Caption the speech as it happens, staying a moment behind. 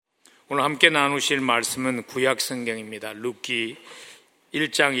오늘 함께 나누실 말씀은 구약 성경입니다. 룻기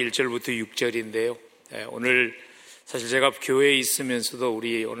 1장 1절부터 6절인데요. 오늘 사실 제가 교회에 있으면서도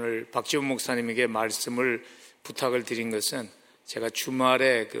우리 오늘 박지훈 목사님에게 말씀을 부탁을 드린 것은 제가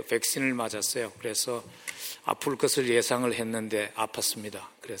주말에 그 백신을 맞았어요. 그래서 아플 것을 예상을 했는데 아팠습니다.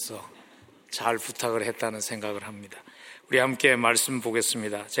 그래서 잘 부탁을 했다는 생각을 합니다. 우리 함께 말씀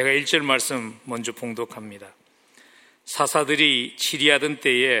보겠습니다. 제가 1절 말씀 먼저 봉독합니다. 사사들이 치리하던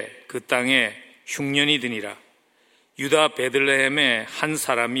때에 그 땅에 흉년이 드니라. 유다 베들레헴의 한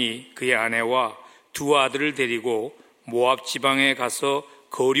사람이 그의 아내와 두 아들을 데리고 모압 지방에 가서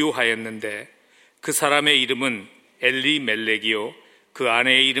거류하였는데 그 사람의 이름은 엘리멜렉이요 그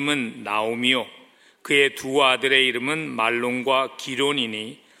아내의 이름은 나오미요 그의 두 아들의 이름은 말론과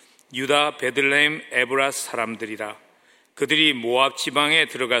기론이니 유다 베들레헴 에브라 사람들이라. 그들이 모압 지방에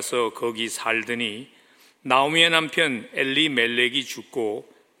들어가서 거기 살더니 나오미의 남편 엘리멜렉이 죽고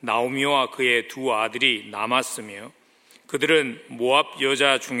나오미와 그의 두 아들이 남았으며 그들은 모압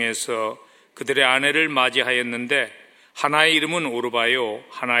여자 중에서 그들의 아내를 맞이하였는데 하나의 이름은 오르바요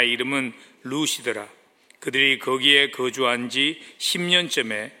하나의 이름은 루시더라. 그들이 거기에 거주한 지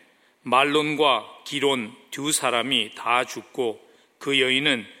 10년쯤에 말론과 기론 두 사람이 다 죽고 그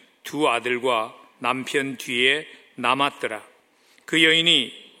여인은 두 아들과 남편 뒤에 남았더라. 그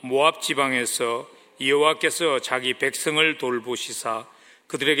여인이 모압 지방에서 여호와께서 자기 백성을 돌보시사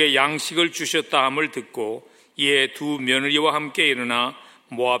그들에게 양식을 주셨다 함을 듣고 이에 두 며느리와 함께 일어나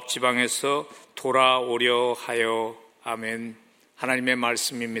모압 지방에서 돌아오려 하여. 아멘. 하나님의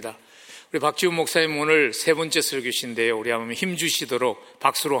말씀입니다. 우리 박지훈 목사님 오늘 세 번째 설교신데요. 우리 한번 힘주시도록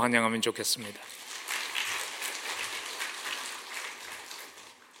박수로 환영하면 좋겠습니다.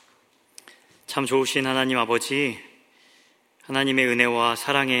 참 좋으신 하나님 아버지, 하나님의 은혜와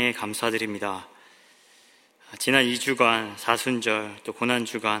사랑에 감사드립니다. 지난 2주간 사순절 또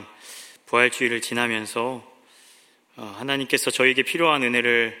고난주간 부활주일을 지나면서 하나님께서 저에게 필요한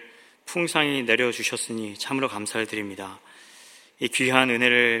은혜를 풍성히 내려주셨으니 참으로 감사를 드립니다. 이 귀한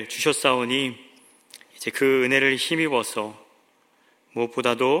은혜를 주셨사오니 이제 그 은혜를 힘입어서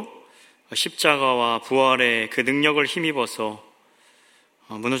무엇보다도 십자가와 부활의 그 능력을 힘입어서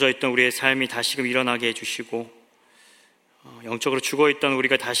무너져 있던 우리의 삶이 다시금 일어나게 해주시고 영적으로 죽어있던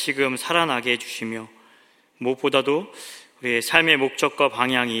우리가 다시금 살아나게 해주시며 무엇보다도 우리의 삶의 목적과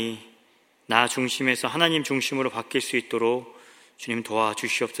방향이 나 중심에서 하나님 중심으로 바뀔 수 있도록 주님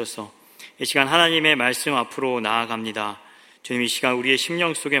도와주시옵소서. 이 시간 하나님의 말씀 앞으로 나아갑니다. 주님 이 시간 우리의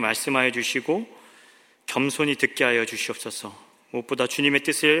심령 속에 말씀하여 주시고 겸손히 듣게 하여 주시옵소서. 무엇보다 주님의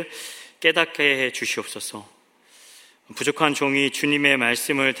뜻을 깨닫게 해 주시옵소서. 부족한 종이 주님의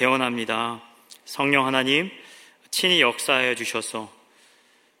말씀을 대언합니다. 성령 하나님 친히 역사하여 주셔서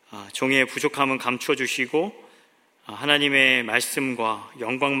종의 부족함은 감추어 주시고 하나님의 말씀과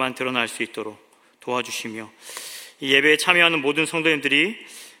영광만 드러날 수 있도록 도와주시며 이 예배에 참여하는 모든 성도님들이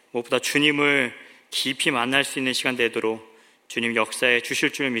무엇보다 주님을 깊이 만날 수 있는 시간 되도록 주님 역사해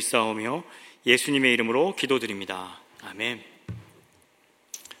주실 줄 믿사오며 예수님의 이름으로 기도드립니다. 아멘.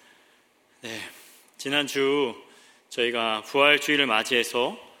 지난주 저희가 부활주일을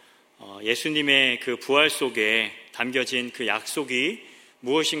맞이해서 예수님의 그 부활 속에 담겨진 그 약속이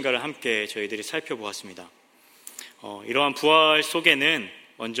무엇인가를 함께 저희들이 살펴보았습니다. 이러한 부활 속에는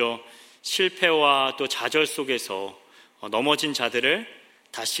먼저 실패와 또 좌절 속에서 넘어진 자들을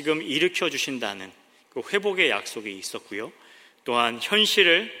다시금 일으켜 주신다는 그 회복의 약속이 있었고요. 또한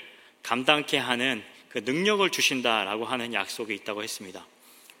현실을 감당케 하는 그 능력을 주신다라고 하는 약속이 있다고 했습니다.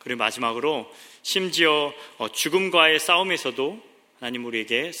 그리고 마지막으로 심지어 죽음과의 싸움에서도 하나님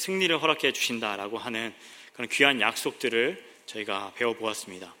우리에게 승리를 허락해 주신다라고 하는 그런 귀한 약속들을 저희가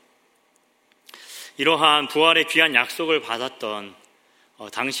배워보았습니다. 이러한 부활의 귀한 약속을 받았던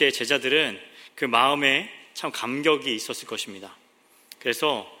당시의 제자들은 그 마음에 참 감격이 있었을 것입니다.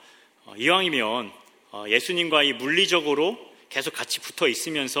 그래서 이왕이면 예수님과 이 물리적으로 계속 같이 붙어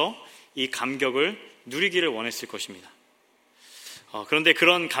있으면서 이 감격을 누리기를 원했을 것입니다. 그런데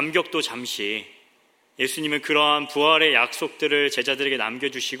그런 감격도 잠시 예수님은 그러한 부활의 약속들을 제자들에게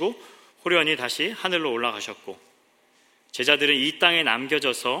남겨주시고 호련히 다시 하늘로 올라가셨고 제자들은 이 땅에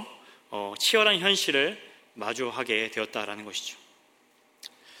남겨져서 치열한 현실을 마주하게 되었다라는 것이죠.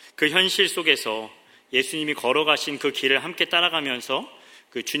 그 현실 속에서 예수님이 걸어가신 그 길을 함께 따라가면서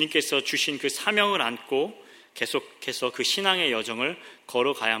그 주님께서 주신 그 사명을 안고 계속해서 그 신앙의 여정을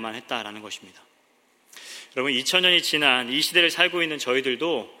걸어가야만 했다라는 것입니다. 여러분 2000년이 지난 이 시대를 살고 있는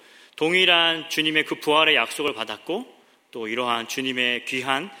저희들도 동일한 주님의 그 부활의 약속을 받았고 또 이러한 주님의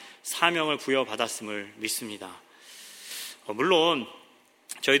귀한 사명을 부여받았음을 믿습니다. 물론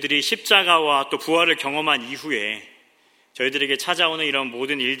저희들이 십자가와 또 부활을 경험한 이후에 저희들에게 찾아오는 이런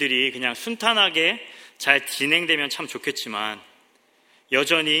모든 일들이 그냥 순탄하게 잘 진행되면 참 좋겠지만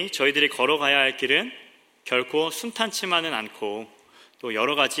여전히 저희들이 걸어가야 할 길은 결코 순탄치만은 않고 또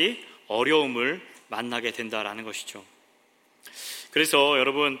여러 가지 어려움을 만나게 된다라는 것이죠. 그래서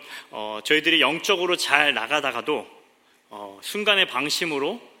여러분, 저희들이 영적으로 잘 나가다가도 순간의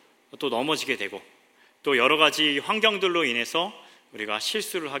방심으로 또 넘어지게 되고 또 여러 가지 환경들로 인해서 우리가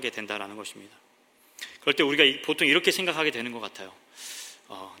실수를 하게 된다라는 것입니다. 그럴 때 우리가 보통 이렇게 생각하게 되는 것 같아요.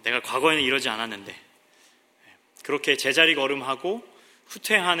 내가 과거에는 이러지 않았는데, 그렇게 제자리 걸음하고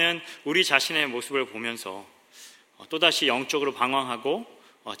후퇴하는 우리 자신의 모습을 보면서 또다시 영적으로 방황하고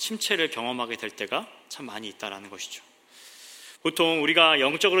침체를 경험하게 될 때가 참 많이 있다라는 것이죠. 보통 우리가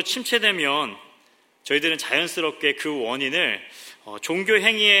영적으로 침체되면 저희들은 자연스럽게 그 원인을 종교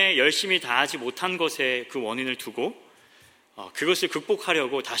행위에 열심히 다하지 못한 것에 그 원인을 두고 그것을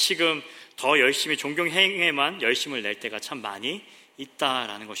극복하려고 다시금 더 열심히 종교 행위에만 열심을 낼 때가 참 많이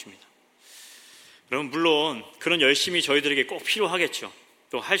있다라는 것입니다. 여러분, 물론 그런 열심이 저희들에게 꼭 필요하겠죠.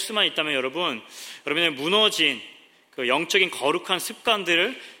 또 할 수만 있다면 여러분의 무너진 그 영적인 거룩한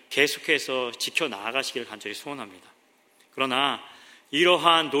습관들을 계속해서 지켜나가시길 간절히 소원합니다. 그러나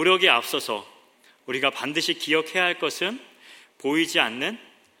이러한 노력에 앞서서 우리가 반드시 기억해야 할 것은 보이지 않는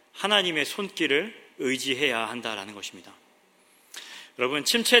하나님의 손길을 의지해야 한다라는 것입니다. 여러분,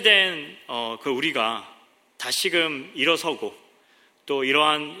 침체된 그 우리가 다시금 일어서고 또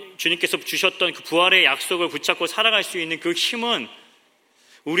이러한 주님께서 주셨던 그 부활의 약속을 붙잡고 살아갈 수 있는 그 힘은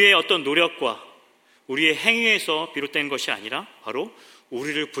우리의 어떤 노력과 우리의 행위에서 비롯된 것이 아니라 바로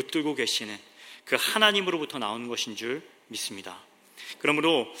우리를 붙들고 계시는 그 하나님으로부터 나오는 것인 줄 믿습니다.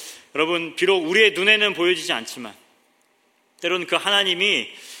 그러므로 여러분, 비록 우리의 눈에는 보여지지 않지만 때로는 그 하나님이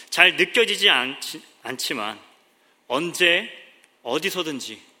잘 느껴지지 않지만 언제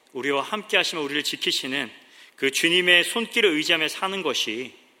어디서든지 우리와 함께 하시며 우리를 지키시는 그 주님의 손길을 의지하며 사는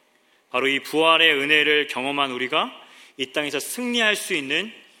것이 바로 이 부활의 은혜를 경험한 우리가 이 땅에서 승리할 수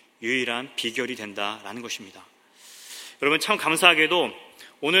있는 유일한 비결이 된다라는 것입니다. 여러분, 참 감사하게도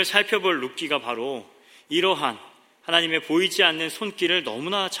오늘 살펴볼 룻기가 바로 이러한 하나님의 보이지 않는 손길을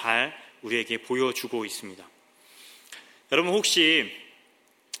너무나 잘 우리에게 보여주고 있습니다. 여러분, 혹시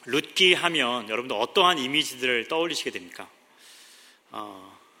룻기 하면 여러분들 어떠한 이미지들을 떠올리시게 됩니까?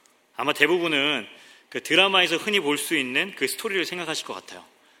 아마 대부분은 그 드라마에서 흔히 볼 수 있는 그 스토리를 생각하실 것 같아요.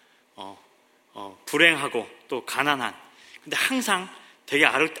 불행하고 또 가난한, 근데 항상 되게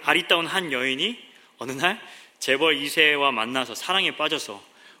아리따운 한 여인이 어느 날 재벌 2세와 만나서 사랑에 빠져서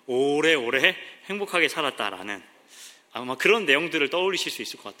오래오래 행복하게 살았다라는 아마 그런 내용들을 떠올리실 수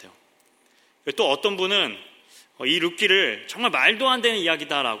있을 것 같아요. 또 어떤 분은 이 룻기를 정말 말도 안 되는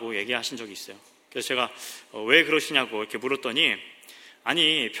이야기다라고 얘기하신 적이 있어요. 그래서 제가 왜 그러시냐고 이렇게 물었더니,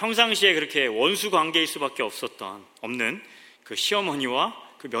 아니, 평상시에 그렇게 원수 관계일 수밖에 없는 그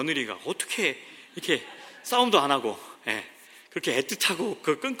시어머니와 그 며느리가 어떻게 이렇게 싸움도 안 하고 그렇게 애틋하고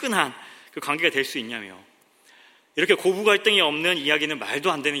그 끈끈한 그 관계가 될 수 있냐며, 이렇게 고부 갈등이 없는 이야기는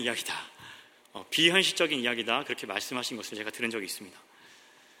말도 안 되는 이야기다, 비현실적인 이야기다, 그렇게 말씀하신 것을 제가 들은 적이 있습니다.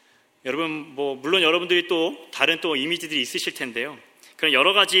 여러분, 물론 여러분들이 또 다른 또 이미지들이 있으실 텐데요. 그런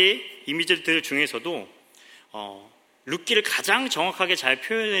여러 가지 이미지들 중에서도 룻기를 가장 정확하게 잘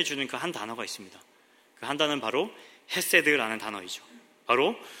표현해 주는 그 한 단어가 있습니다. 그 한 단어는 바로 헤세드라는 단어이죠.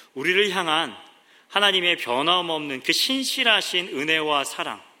 바로 우리를 향한 하나님의 변함없는 그 신실하신 은혜와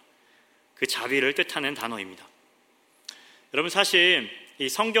사랑, 그 자비를 뜻하는 단어입니다. 여러분, 사실 이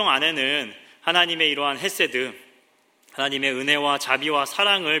성경 안에는 하나님의 이러한 헤세드, 하나님의 은혜와 자비와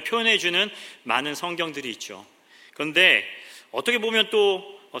사랑을 표현해주는 많은 성경들이 있죠. 그런데 어떻게 보면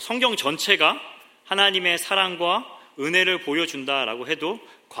또 성경 전체가 하나님의 사랑과 은혜를 보여준다라고 해도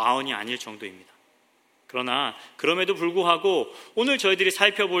과언이 아닐 정도입니다. 그러나 그럼에도 불구하고 오늘 저희들이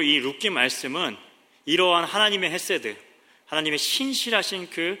살펴볼 이 룻기 말씀은 이러한 하나님의 헤세드, 하나님의 신실하신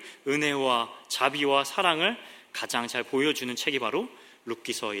그 은혜와 자비와 사랑을 가장 잘 보여주는 책이 바로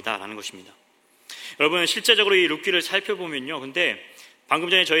룻기서이다라는 것입니다. 여러분, 실제적으로 이 룻기를 살펴보면요, 근데 방금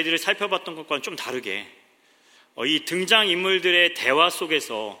전에 저희들이 살펴봤던 것과는 좀 다르게 이 등장인물들의 대화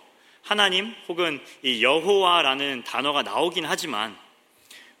속에서 하나님 혹은 이 여호와라는 단어가 나오긴 하지만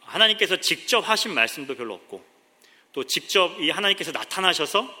하나님께서 직접 하신 말씀도 별로 없고, 또 직접 이 하나님께서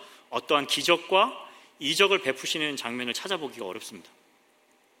나타나셔서 어떠한 기적과 이적을 베푸시는 장면을 찾아보기가 어렵습니다.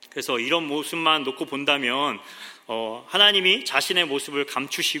 그래서 이런 모습만 놓고 본다면 하나님이 자신의 모습을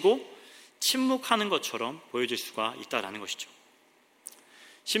감추시고 침묵하는 것처럼 보여질 수가 있다는 것이죠.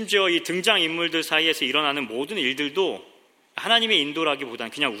 심지어 이 등장인물들 사이에서 일어나는 모든 일들도 하나님의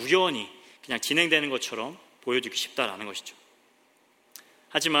인도라기보다는 그냥 우연히 그냥 진행되는 것처럼 보여주기 쉽다라는 것이죠.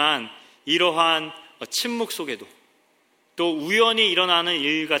 하지만 이러한 침묵 속에도 또 우연히 일어나는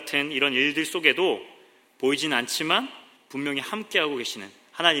일 같은 이런 일들 속에도 보이진 않지만 분명히 함께하고 계시는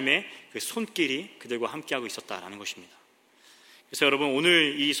하나님의 그 손길이 그들과 함께하고 있었다라는 것입니다. 그래서 여러분,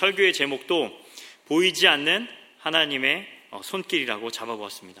 오늘 이 설교의 제목도 보이지 않는 하나님의 손길이라고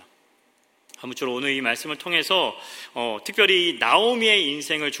잡아보았습니다. 아무쪼록 오늘 이 말씀을 통해서 특별히 나오미의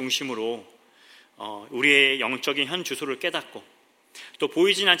인생을 중심으로 우리의 영적인 현 주소를 깨닫고, 또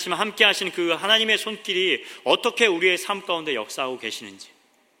보이진 않지만 함께 하시는 그 하나님의 손길이 어떻게 우리의 삶 가운데 역사하고 계시는지,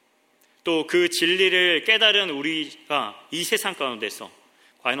 또 그 진리를 깨달은 우리가 이 세상 가운데서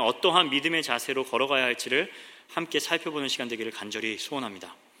과연 어떠한 믿음의 자세로 걸어가야 할지를 함께 살펴보는 시간 되기를 간절히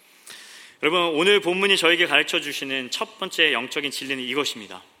소원합니다. 여러분, 오늘 본문이 저에게 가르쳐 주시는 첫 번째 영적인 진리는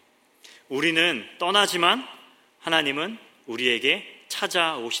이것입니다. 우리는 떠나지만 하나님은 우리에게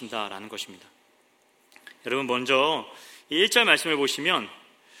찾아오신다라는 것입니다. 여러분, 먼저 이 1절 말씀을 보시면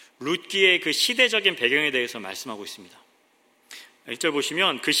룻기의 그 시대적인 배경에 대해서 말씀하고 있습니다. 1절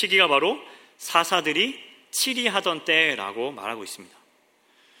보시면 그 시기가 바로 사사들이 치리하던 때라고 말하고 있습니다.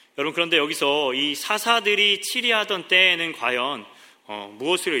 여러분, 그런데 여기서 이 사사들이 치리하던 때에는 과연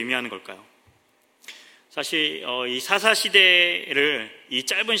무엇을 의미하는 걸까요? 사실 이 사사시대를 이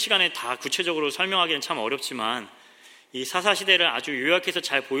짧은 시간에 다 구체적으로 설명하기는 참 어렵지만 이 사사시대를 아주 요약해서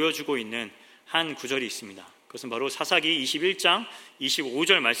잘 보여주고 있는 한 구절이 있습니다. 그것은 바로 사사기 21장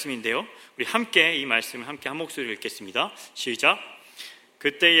 25절 말씀인데요, 우리 함께 이 말씀을 함께 한 목소리로 읽겠습니다. 시작.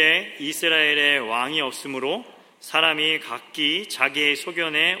 그때에 이스라엘에 왕이 없으므로 사람이 각기 자기의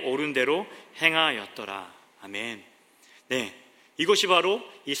소견에 옳은 대로 행하였더라. 아멘. 네, 이것이 바로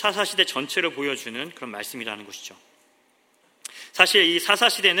이 사사시대 전체를 보여주는 그런 말씀이라는 것이죠. 사실 이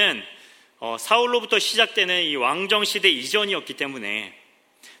사사시대는 사울로부터 시작되는 이 왕정시대 이전이었기 때문에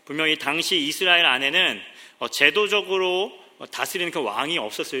분명히 당시 이스라엘 안에는 제도적으로 다스리는 그 왕이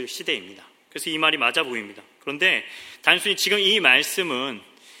없었을 시대입니다. 그래서 이 말이 맞아 보입니다. 그런데 단순히 지금 이 말씀은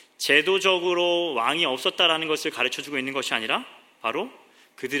제도적으로 왕이 없었다라는 것을 가르쳐주고 있는 것이 아니라 바로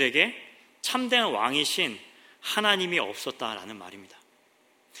그들에게 참된 왕이신 하나님이 없었다라는 말입니다.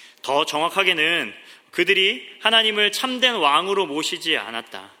 더 정확하게는 그들이 하나님을 참된 왕으로 모시지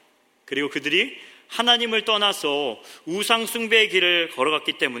않았다. 그리고 그들이 하나님을 떠나서 우상 숭배의 길을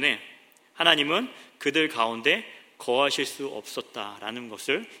걸어갔기 때문에 하나님은 그들 가운데 거하실 수 없었다라는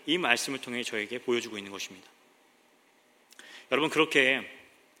것을 이 말씀을 통해 저에게 보여주고 있는 것입니다. 여러분, 그렇게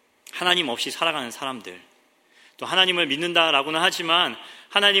하나님 없이 살아가는 사람들, 또 하나님을 믿는다라고는 하지만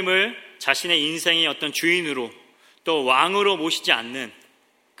하나님을 자신의 인생의 어떤 주인으로 또 왕으로 모시지 않는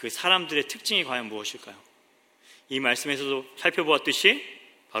그 사람들의 특징이 과연 무엇일까요? 이 말씀에서도 살펴보았듯이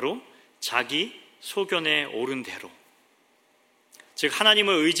바로 자기 소견에 옳은 대로, 즉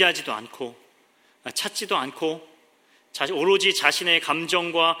하나님을 의지하지도 않고 찾지도 않고 오로지 자신의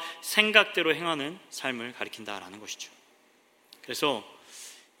감정과 생각대로 행하는 삶을 가리킨다라는 것이죠. 그래서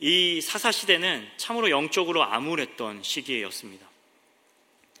이 사사시대는 참으로 영적으로 암울했던 시기였습니다.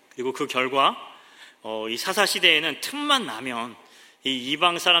 그리고 그 결과 이 사사시대에는 틈만 나면 이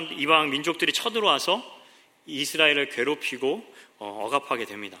이방 민족들이 쳐들어와서 이스라엘을 괴롭히고 억압하게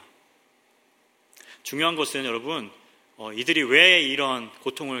됩니다. 중요한 것은 여러분, 이들이 왜 이런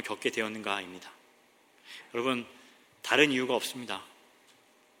고통을 겪게 되었는가입니다. 여러분, 다른 이유가 없습니다.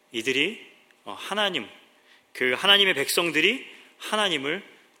 이들이 그 하나님의 백성들이 하나님을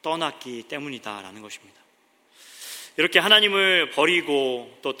떠났기 때문이다라는 것입니다. 이렇게 하나님을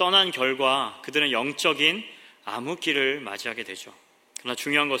버리고 또 떠난 결과 그들은 영적인 암흑기를 맞이하게 되죠. 그러나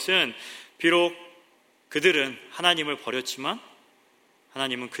중요한 것은 비록 그들은 하나님을 버렸지만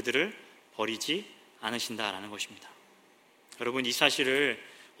하나님은 그들을 버리지 않으신다라는 것입니다. 여러분, 이 사실을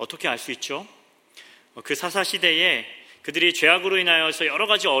어떻게 알 수 있죠? 그 사사시대에 그들이 죄악으로 인하여서 여러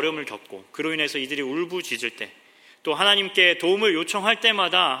가지 어려움을 겪고 그로 인해서 이들이 울부짖을 때, 또 하나님께 도움을 요청할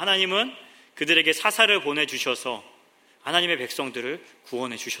때마다 하나님은 그들에게 사사를 보내주셔서 하나님의 백성들을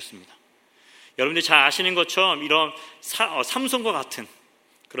구원해 주셨습니다. 여러분들이 잘 아시는 것처럼 이런 삼손과 같은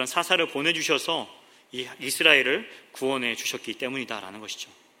그런 사사를 보내주셔서 이스라엘을 구원해 주셨기 때문이다라는 것이죠.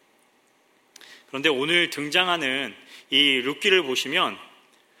 그런데 오늘 등장하는 이 룻기를 보시면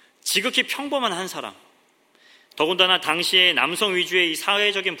지극히 평범한 한 사람, 더군다나 당시의 남성 위주의 이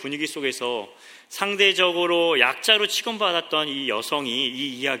사회적인 분위기 속에서 상대적으로 약자로 취급받았던 이 여성이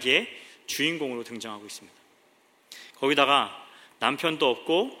이 이야기의 주인공으로 등장하고 있습니다. 거기다가 남편도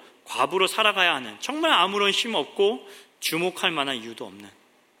없고 과부로 살아가야 하는, 정말 아무런 힘 없고 주목할 만한 이유도 없는,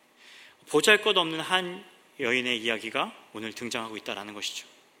 보잘것없는 한 여인의 이야기가 오늘 등장하고 있다는 것이죠.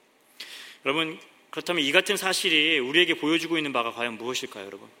 여러분, 그렇다면 이 같은 사실이 우리에게 보여주고 있는 바가 과연 무엇일까요,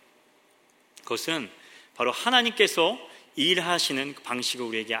 여러분? 그것은 바로 하나님께서 일하시는 방식을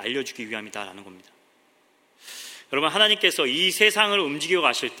우리에게 알려주기 위함이다라는 겁니다. 여러분, 하나님께서 이 세상을 움직여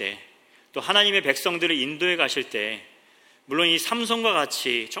가실 때, 또 하나님의 백성들을 인도해 가실 때, 물론 이 삼손과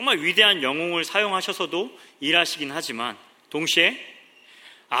같이 정말 위대한 영웅을 사용하셔서도 일하시긴 하지만 동시에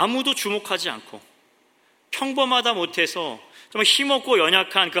아무도 주목하지 않고 평범하다 못해서 정말 힘없고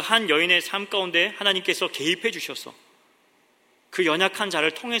연약한 그 한 여인의 삶 가운데 하나님께서 개입해 주셔서 그 연약한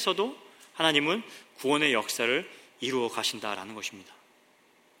자를 통해서도 하나님은 구원의 역사를 이루어 가신다라는 것입니다.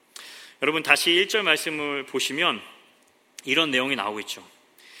 여러분, 다시 1절 말씀을 보시면 이런 내용이 나오고 있죠.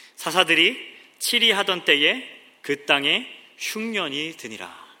 사사들이 치리하던 때에 그 땅에 흉년이 드니라.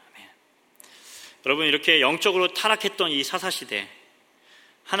 아멘. 여러분, 이렇게 영적으로 타락했던 이 사사시대,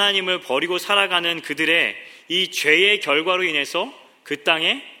 하나님을 버리고 살아가는 그들의 이 죄의 결과로 인해서 그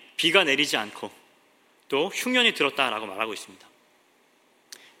땅에 비가 내리지 않고 또 흉년이 들었다라고 말하고 있습니다.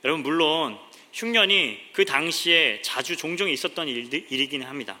 여러분, 물론 흉년이 그 당시에 자주 종종 있었던 일이긴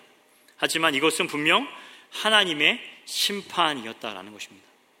합니다. 하지만 이것은 분명 하나님의 심판이었다라는 것입니다.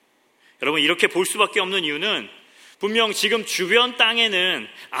 여러분, 이렇게 볼 수밖에 없는 이유는 분명 지금 주변 땅에는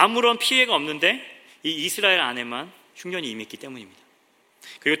아무런 피해가 없는데 이 이스라엘 안에만 흉년이 임했기 때문입니다.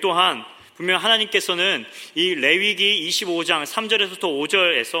 그리고 또한 분명 하나님께서는 이 레위기 25장 3절에서부터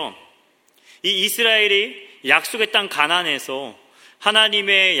 5절에서 이 이스라엘이 약속의 땅 가나안에서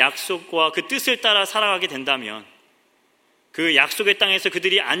하나님의 약속과 그 뜻을 따라 살아가게 된다면 그 약속의 땅에서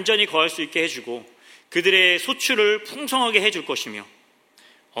그들이 안전히 거할 수 있게 해주고 그들의 소출을 풍성하게 해줄 것이며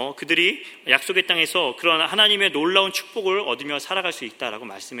그들이 약속의 땅에서 그런 하나님의 놀라운 축복을 얻으며 살아갈 수 있다라고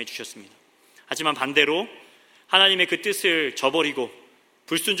말씀해 주셨습니다. 하지만 반대로 하나님의 그 뜻을 저버리고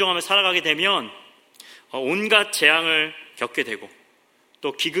불순종하며 살아가게 되면 온갖 재앙을 겪게 되고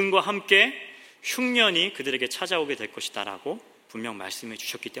또 기근과 함께 흉년이 그들에게 찾아오게 될 것이다라고 분명 말씀해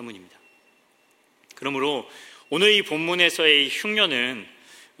주셨기 때문입니다. 그러므로 오늘 이 본문에서의 흉년은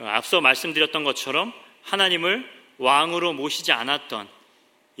앞서 말씀드렸던 것처럼 하나님을 왕으로 모시지 않았던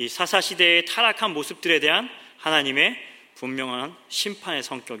이 사사시대의 타락한 모습들에 대한 하나님의 분명한 심판의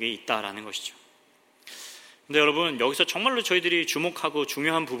성격이 있다라는 것이죠. 근데 여러분, 여기서 정말로 저희들이 주목하고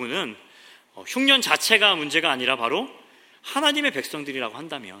중요한 부분은 흉년 자체가 문제가 아니라 바로 하나님의 백성들이라고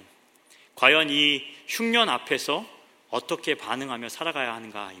한다면 과연 이 흉년 앞에서 어떻게 반응하며 살아가야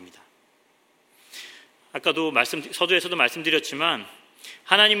하는가입니다. 아까도 서두에서도 말씀드렸지만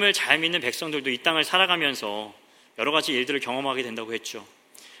하나님을 잘 믿는 백성들도 이 땅을 살아가면서 여러 가지 일들을 경험하게 된다고 했죠.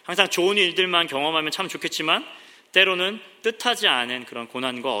 항상 좋은 일들만 경험하면 참 좋겠지만 때로는 뜻하지 않은 그런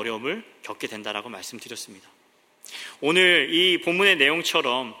고난과 어려움을 겪게 된다라고 말씀드렸습니다. 오늘 이 본문의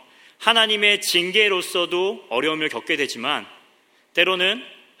내용처럼 하나님의 징계로서도 어려움을 겪게 되지만 때로는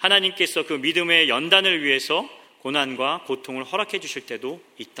하나님께서 그 믿음의 연단을 위해서 고난과 고통을 허락해 주실 때도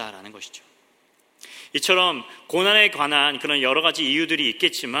있다라는 것이죠. 이처럼 고난에 관한 그런 여러 가지 이유들이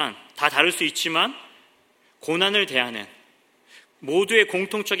있겠지만 다 다를 수 있지만 고난을 대하는 모두의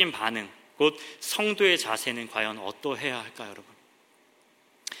공통적인 반응, 곧 성도의 자세는 과연 어떠해야 할까요, 여러분?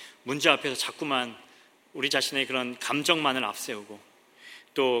 문제 앞에서 자꾸만 우리 자신의 그런 감정만을 앞세우고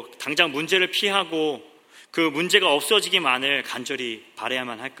또 당장 문제를 피하고 그 문제가 없어지기만을 간절히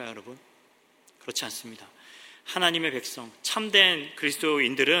바라야만 할까요, 여러분? 그렇지 않습니다. 하나님의 백성, 참된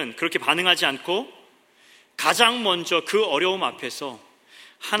그리스도인들은 그렇게 반응하지 않고 가장 먼저 그 어려움 앞에서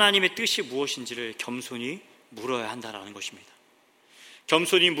하나님의 뜻이 무엇인지를 겸손히 물어야 한다는 것입니다.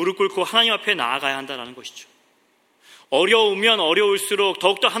 겸손히 무릎 꿇고 하나님 앞에 나아가야 한다는 것이죠. 어려우면 어려울수록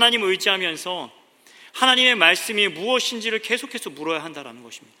더욱더 하나님을 의지하면서 하나님의 말씀이 무엇인지를 계속해서 물어야 한다는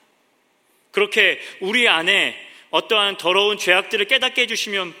것입니다. 그렇게 우리 안에 어떠한 더러운 죄악들을 깨닫게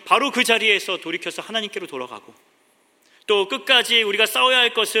해주시면 바로 그 자리에서 돌이켜서 하나님께로 돌아가고 또 끝까지 우리가 싸워야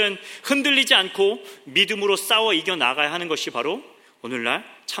할 것은 흔들리지 않고 믿음으로 싸워 이겨나가야 하는 것이 바로 오늘날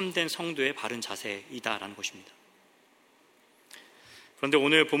참된 성도의 바른 자세이다라는 것입니다. 그런데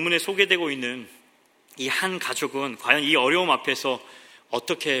오늘 본문에 소개되고 있는 이 한 가족은 과연 이 어려움 앞에서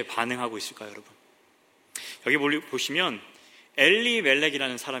어떻게 반응하고 있을까요, 여러분? 여기 보시면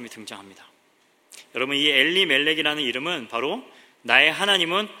엘리멜렉이라는 사람이 등장합니다. 여러분, 이 엘리멜렉이라는 이름은 바로 나의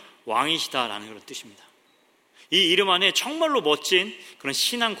하나님은 왕이시다라는 그런 뜻입니다. 이 이름 안에 정말로 멋진 그런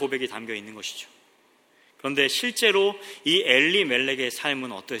신앙 고백이 담겨 있는 것이죠. 그런데 실제로 이 엘리멜렉의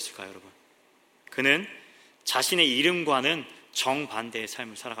삶은 어떠했을까요, 여러분? 그는 자신의 이름과는 정반대의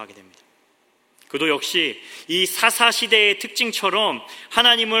삶을 살아가게 됩니다. 그도 역시 이 사사시대의 특징처럼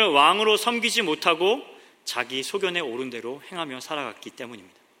하나님을 왕으로 섬기지 못하고 자기 소견에 오른 대로 행하며 살아갔기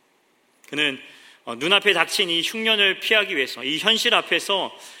때문입니다. 그는 눈앞에 닥친 이 흉년을 피하기 위해서 이 현실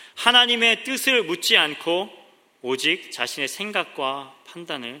앞에서 하나님의 뜻을 묻지 않고 오직 자신의 생각과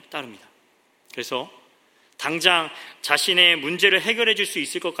판단을 따릅니다. 그래서 당장 자신의 문제를 해결해 줄 수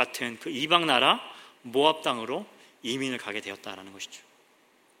있을 것 같은 그 이방 나라 모압 땅으로 이민을 가게 되었다라는 것이죠.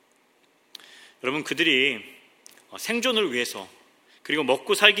 여러분, 그들이 생존을 위해서 그리고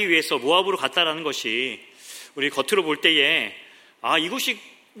먹고 살기 위해서 모압으로 갔다라는 것이 우리 겉으로 볼 때에 이곳이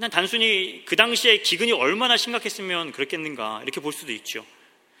그냥 단순히 그 당시에 기근이 얼마나 심각했으면 그랬겠는가 이렇게 볼 수도 있죠.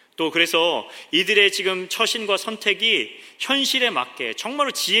 또 그래서 이들의 지금 처신과 선택이 현실에 맞게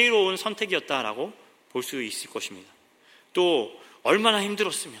정말로 지혜로운 선택이었다라고 볼 수 있을 것입니다. 또 얼마나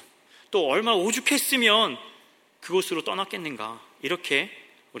힘들었으면, 또 얼마나 오죽했으면 그곳으로 떠났겠는가 이렇게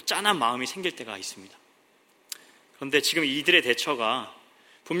짠한 마음이 생길 때가 있습니다. 그런데 지금 이들의 대처가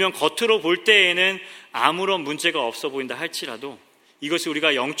분명 겉으로 볼 때에는 아무런 문제가 없어 보인다 할지라도 이것을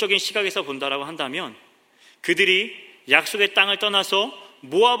우리가 영적인 시각에서 본다라고 한다면 그들이 약속의 땅을 떠나서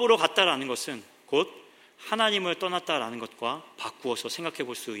모압으로 갔다라는 것은 곧 하나님을 떠났다라는 것과 바꾸어서 생각해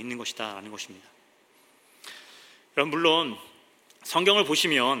볼 수 있는 것이다라는 것입니다. 그럼 물론 성경을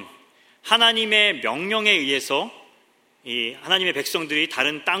보시면 하나님의 명령에 의해서 이 하나님의 백성들이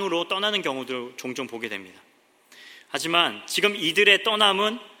다른 땅으로 떠나는 경우도 종종 보게 됩니다. 하지만 지금 이들의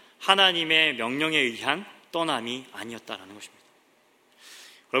떠남은 하나님의 명령에 의한 떠남이 아니었다라는 것입니다.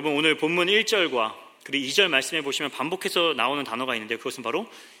 여러분, 오늘 본문 1절과 그리고 2절 말씀해 보시면 반복해서 나오는 단어가 있는데 그것은 바로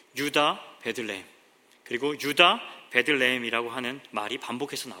유다 베들레헴, 그리고 유다 베들레헴이라고 하는 말이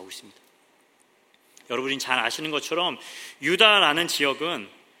반복해서 나오고 있습니다. 여러분이 잘 아시는 것처럼 유다라는 지역은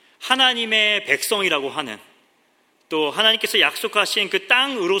하나님의 백성이라고 하는, 또 하나님께서 약속하신 그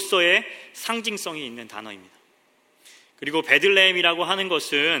땅으로서의 상징성이 있는 단어입니다. 그리고 베들레헴이라고 하는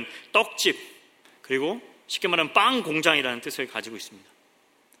것은 떡집, 그리고 쉽게 말하면 빵 공장이라는 뜻을 가지고 있습니다.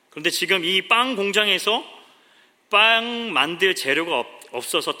 그런데 지금 이 빵 공장에서 빵 만들 재료가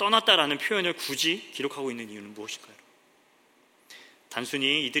없어서 떠났다라는 표현을 굳이 기록하고 있는 이유는 무엇일까요?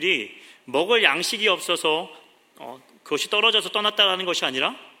 단순히 이들이 먹을 양식이 없어서 그것이 떨어져서 떠났다라는 것이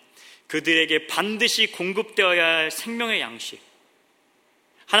아니라 그들에게 반드시 공급되어야 할 생명의 양식,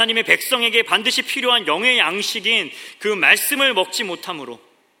 하나님의 백성에게 반드시 필요한 영의 양식인 그 말씀을 먹지 못함으로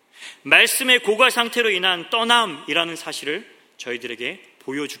말씀의 고갈 상태로 인한 떠남이라는 사실을 저희들에게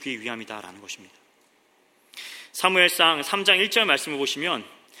보여주기 위함이다라는 것입니다. 사무엘상 3장 1절 말씀을 보시면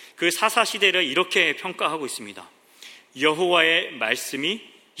그 사사시대를 이렇게 평가하고 있습니다. 여호와의 말씀이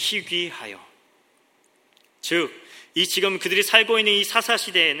희귀하여, 즉 이 지금 그들이 살고 있는 이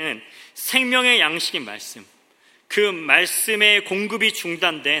사사시대에는 생명의 양식인 말씀, 그 말씀의 공급이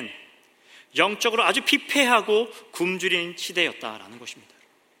중단된 영적으로 아주 피폐하고 굶주린 시대였다라는 것입니다.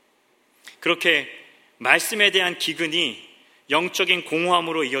 그렇게 말씀에 대한 기근이 영적인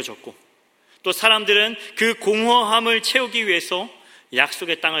공허함으로 이어졌고, 또 사람들은 그 공허함을 채우기 위해서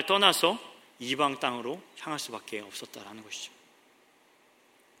약속의 땅을 떠나서 이방 땅으로 향할 수밖에 없었다라는 것이죠.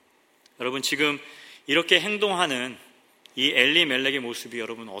 여러분, 지금 이렇게 행동하는 이 엘리멜렉의 모습이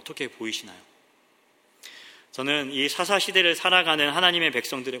여러분 어떻게 보이시나요? 저는 이 사사시대를 살아가는 하나님의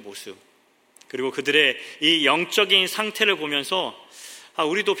백성들의 모습, 그리고 그들의 이 영적인 상태를 보면서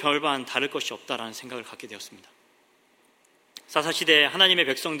우리도 별반 다를 것이 없다라는 생각을 갖게 되었습니다. 사사시대 하나님의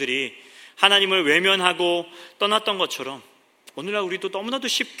백성들이 하나님을 외면하고 떠났던 것처럼 오늘날 우리도 너무나도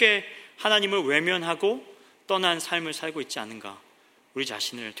쉽게 하나님을 외면하고 떠난 삶을 살고 있지 않은가, 우리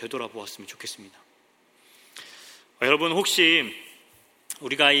자신을 되돌아보았으면 좋겠습니다. 여러분, 혹시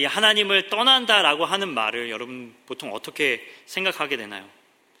우리가 이 하나님을 떠난다라고 하는 말을 여러분 보통 어떻게 생각하게 되나요?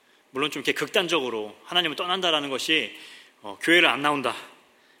 물론 좀 이렇게 극단적으로 하나님을 떠난다라는 것이 교회를 안 나온다,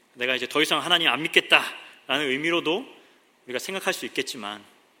 내가 이제 더 이상 하나님 안 믿겠다라는 의미로도 우리가 생각할 수 있겠지만,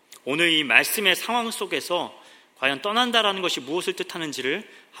 오늘 이 말씀의 상황 속에서 과연 떠난다라는 것이 무엇을 뜻하는지를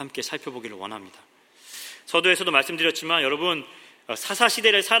함께 살펴보기를 원합니다. 서두에서도 말씀드렸지만 여러분,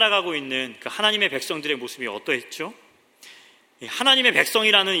 사사시대를 살아가고 있는 그 하나님의 백성들의 모습이 어떠했죠? 하나님의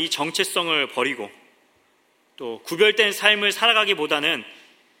백성이라는 이 정체성을 버리고 또 구별된 삶을 살아가기보다는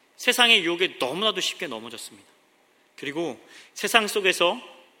세상의 유혹에 너무나도 쉽게 넘어졌습니다. 그리고 세상 속에서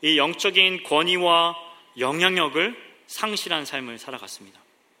이 영적인 권위와 영향력을 상실한 삶을 살아갔습니다.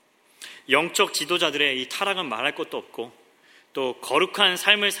 영적 지도자들의 이 타락은 말할 것도 없고, 또 거룩한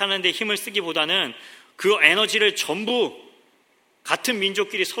삶을 사는 데 힘을 쓰기보다는 그 에너지를 전부 같은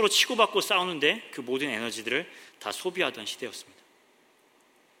민족끼리 서로 치고받고 싸우는데 그 모든 에너지들을 다 소비하던 시대였습니다.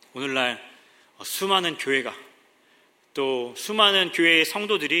 오늘날 수많은 교회가, 또 수많은 교회의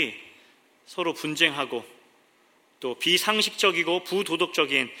성도들이 서로 분쟁하고 또 비상식적이고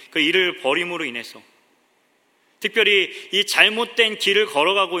부도덕적인 그 일을 벌임으로 인해서, 특별히 이 잘못된 길을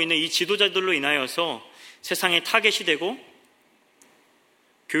걸어가고 있는 이 지도자들로 인하여서 세상에 타겟이 되고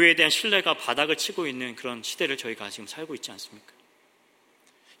교회에 대한 신뢰가 바닥을 치고 있는 그런 시대를 저희가 지금 살고 있지 않습니까?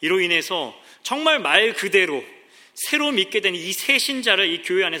 이로 인해서 정말 말 그대로 새로 믿게 된 이 새 신자를 이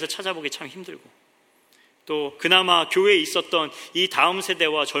교회 안에서 찾아보기 참 힘들고, 또 그나마 교회에 있었던 이 다음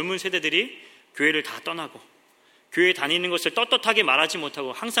세대와 젊은 세대들이 교회를 다 떠나고 교회에 다니는 것을 떳떳하게 말하지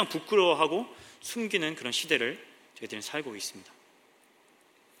못하고 항상 부끄러워하고 숨기는 그런 시대를 저희들은 살고 있습니다.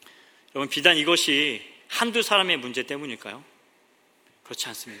 여러분, 비단 이것이 한두 사람의 문제 때문일까요? 그렇지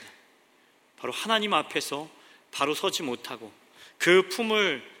않습니다. 바로 하나님 앞에서 바로 서지 못하고 그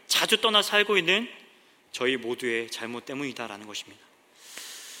품을 자주 떠나 살고 있는 저희 모두의 잘못 때문이다라는 것입니다.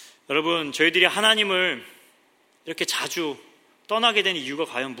 여러분, 저희들이 하나님을 이렇게 자주 떠나게 된 이유가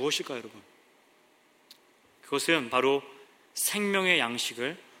과연 무엇일까요, 여러분? 그것은 바로 생명의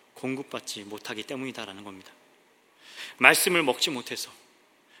양식을 공급받지 못하기 때문이다라는 겁니다. 말씀을 먹지 못해서,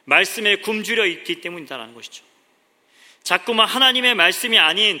 말씀에 굶주려 있기 때문이다라는 것이죠. 자꾸만 하나님의 말씀이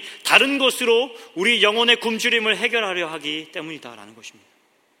아닌 다른 것으로 우리 영혼의 굶주림을 해결하려 하기 때문이다라는 것입니다.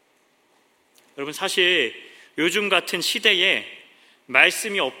 여러분, 사실 요즘 같은 시대에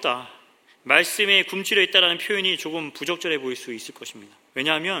말씀이 없다, 말씀에 굶주려 있다라는 표현이 조금 부적절해 보일 수 있을 것입니다.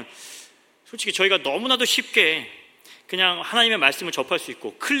 왜냐하면 솔직히 저희가 너무나도 쉽게 그냥 하나님의 말씀을 접할 수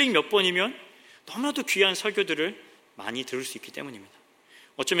있고 클릭 몇 번이면 너무나도 귀한 설교들을 많이 들을 수 있기 때문입니다.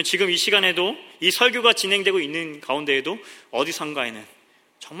 어쩌면 지금 이 시간에도 이 설교가 진행되고 있는 가운데에도 어디선가에는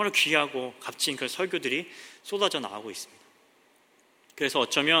정말 귀하고 값진 그 설교들이 쏟아져 나오고 있습니다. 그래서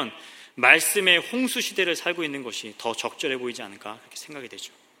어쩌면 말씀의 홍수 시대를 살고 있는 것이 더 적절해 보이지 않을까 그렇게 생각이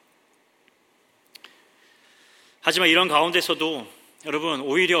되죠. 하지만 이런 가운데서도 여러분,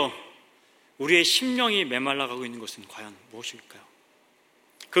 오히려 우리의 심령이 메말라가고 있는 것은 과연 무엇일까요?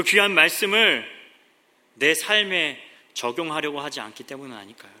 그 귀한 말씀을 내 삶에 적용하려고 하지 않기 때문은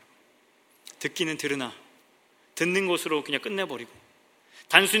아닐까요? 듣기는 들으나 듣는 것으로 그냥 끝내버리고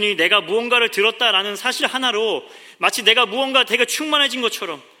단순히 내가 무언가를 들었다라는 사실 하나로 마치 내가 무언가 되게 충만해진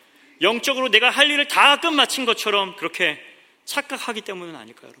것처럼 영적으로 내가 할 일을 다 끝마친 것처럼 그렇게 착각하기 때문은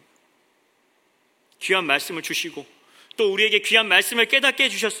아닐까요, 여러분? 귀한 말씀을 주시고 또 우리에게 귀한 말씀을 깨닫게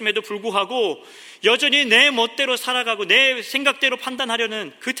해주셨음에도 불구하고 여전히 내 멋대로 살아가고 내 생각대로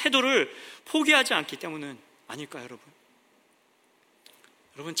판단하려는 그 태도를 포기하지 않기 때문은 아닐까요, 여러분?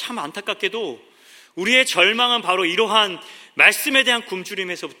 여러분, 참 안타깝게도 우리의 절망은 바로 이러한 말씀에 대한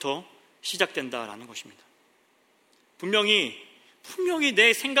굶주림에서부터 시작된다라는 것입니다. 분명히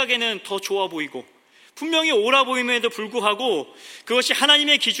내 생각에는 더 좋아 보이고 분명히 옳아 보임에도 불구하고 그것이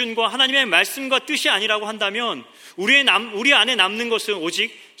하나님의 기준과 하나님의 말씀과 뜻이 아니라고 한다면 우리 안에 남는 것은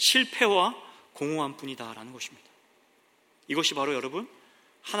오직 실패와 공허함 뿐이다라는 것입니다. 이것이 바로 여러분,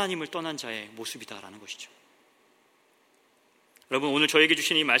 하나님을 떠난 자의 모습이다라는 것이죠. 여러분, 오늘 저에게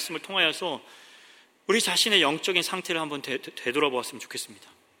주신 이 말씀을 통하여서 우리 자신의 영적인 상태를 한번 되돌아보았으면 좋겠습니다.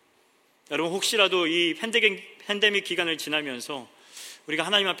 여러분, 혹시라도 이 팬데믹 기간을 지나면서 우리가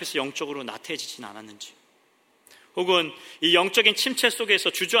하나님 앞에서 영적으로 나태해지진 않았는지, 혹은 이 영적인 침체 속에서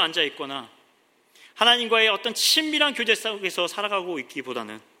주저앉아 있거나 하나님과의 어떤 친밀한 교제 속에서 살아가고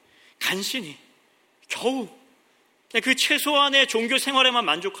있기보다는 간신히 겨우 그 최소한의 종교 생활에만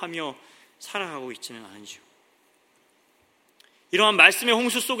만족하며 살아가고 있지는 않은지요. 이러한 말씀의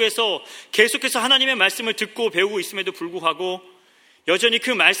홍수 속에서 계속해서 하나님의 말씀을 듣고 배우고 있음에도 불구하고 여전히 그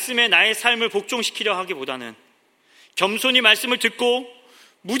말씀에 나의 삶을 복종시키려 하기보다는, 겸손히 말씀을 듣고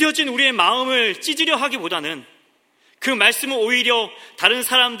무뎌진 우리의 마음을 찢으려 하기보다는 그 말씀을 오히려 다른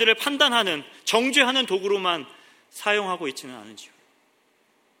사람들을 판단하는, 정죄하는 도구로만 사용하고 있지는 않은지요.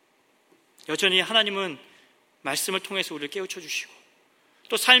 여전히 하나님은 말씀을 통해서 우리를 깨우쳐 주시고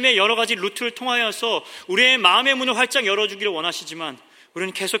또 삶의 여러 가지 루트를 통하여서 우리의 마음의 문을 활짝 열어주기를 원하시지만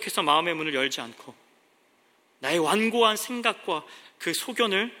우리는 계속해서 마음의 문을 열지 않고 나의 완고한 생각과 그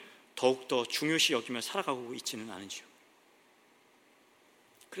소견을 더욱더 중요시 여기며 살아가고 있지는 않은지요.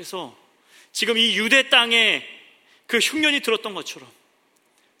 그래서 지금 이 유대 땅에 그 흉년이 들었던 것처럼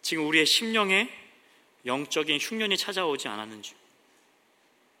지금 우리의 심령에 영적인 흉년이 찾아오지 않았는지요.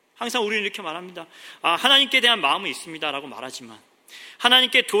 항상 우리는 이렇게 말합니다. 하나님께 대한 마음은 있습니다 라고 말하지만,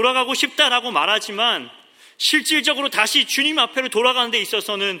 하나님께 돌아가고 싶다라고 말하지만 실질적으로 다시 주님 앞으로 돌아가는 데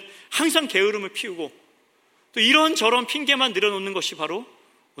있어서는 항상 게으름을 피우고 또 이런저런 핑계만 늘어놓는 것이 바로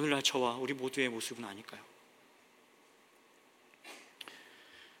오늘날 저와 우리 모두의 모습은 아닐까요?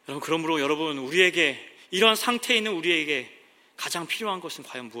 그러므로 여러분, 우리에게 이러한 상태에 있는 우리에게 가장 필요한 것은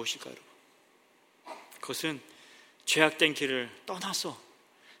과연 무엇일까요, 여러분? 그것은 죄악된 길을 떠나서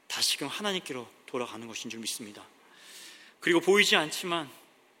다시금 하나님께로 돌아가는 것인 줄 믿습니다. 그리고 보이지 않지만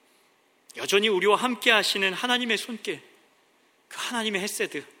여전히 우리와 함께 하시는 하나님의 손길, 그 하나님의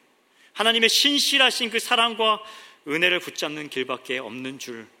헤세드, 하나님의 신실하신 그 사랑과 은혜를 붙잡는 길밖에 없는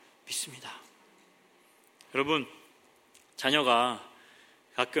줄 믿습니다. 여러분, 자녀가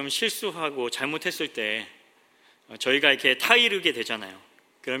가끔 실수하고 잘못했을 때 저희가 이렇게 타이르게 되잖아요.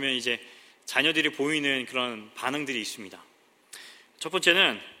 그러면 이제 자녀들이 보이는 그런 반응들이 있습니다. 첫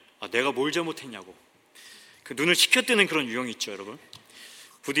번째는 내가 뭘 잘못했냐고 그 눈을 치켜뜨는 그런 유형이 있죠, 여러분.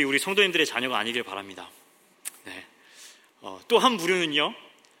 부디 우리 성도님들의 자녀가 아니길 바랍니다. 네. 또 한 부류는요,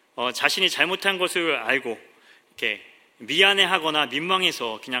 자신이 잘못한 것을 알고 이렇게 미안해하거나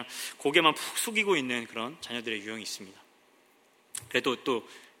민망해서 그냥 고개만 푹 숙이고 있는 그런 자녀들의 유형이 있습니다. 그래도 또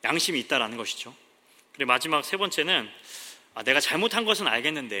양심이 있다라는 것이죠. 그리고 마지막 세 번째는 내가 잘못한 것은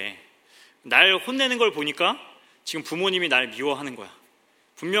알겠는데 날 혼내는 걸 보니까 지금 부모님이 날 미워하는 거야.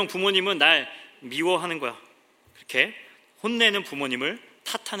 분명 부모님은 날 미워하는 거야. 그렇게 혼내는 부모님을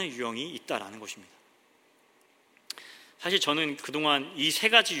탓하는 유형이 있다라는 것입니다. 사실 저는 그동안 이 세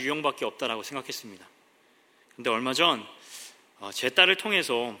가지 유형밖에 없다라고 생각했습니다. 근데 얼마 전 제 딸을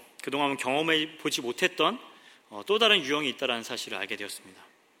통해서 그동안 경험해 보지 못했던 또 다른 유형이 있다는 사실을 알게 되었습니다.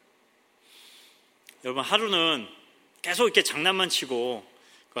 여러분, 하루는 계속 이렇게 장난만 치고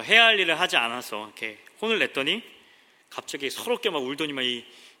해야 할 일을 하지 않아서 이렇게 혼을 냈더니 갑자기 서럽게 막 울더니만 이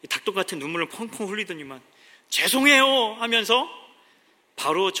닭똥 같은 눈물을 펑펑 흘리더니만 죄송해요 하면서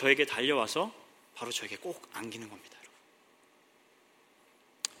바로 저에게 달려와서 바로 저에게 꼭 안기는 겁니다. 여러분.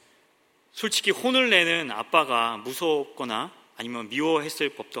 솔직히 혼을 내는 아빠가 무섭거나 아니면 미워했을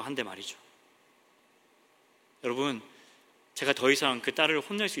법도 한데 말이죠. 여러분, 제가 더 이상 그 딸을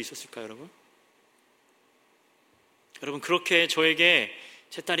혼낼 수 있었을까요, 여러분? 여러분, 그렇게 저에게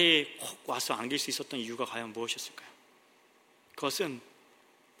제 딸이 꼭 와서 안길 수 있었던 이유가 과연 무엇이었을까요? 그것은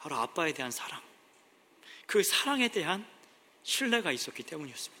바로 아빠에 대한 사랑, 그 사랑에 대한 신뢰가 있었기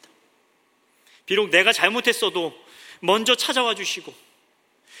때문이었습니다. 비록 내가 잘못했어도 먼저 찾아와 주시고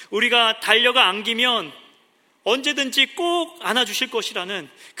우리가 달려가 안기면 언제든지 꼭 안아주실 것이라는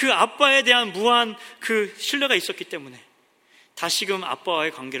그 아빠에 대한 무한 그 신뢰가 있었기 때문에 다시금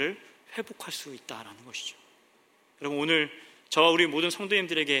아빠와의 관계를 회복할 수 있다라는 것이죠. 여러분, 오늘 저와 우리 모든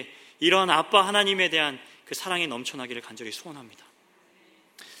성도님들에게 이러한 아빠 하나님에 대한 그 사랑이 넘쳐나기를 간절히 소원합니다.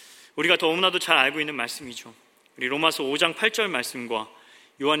 우리가 너무나도 잘 알고 있는 말씀이죠. 우리 로마서 5장 8절 말씀과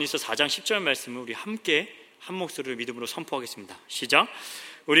요한일서 4장 10절 말씀을 우리 함께 한 목소리를 믿음으로 선포하겠습니다. 시작.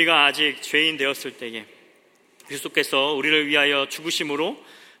 우리가 아직 죄인 되었을 때에 그리스도께서 우리를 위하여 죽으심으로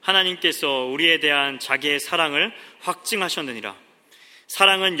하나님께서 우리에 대한 자기의 사랑을 확증하셨느니라.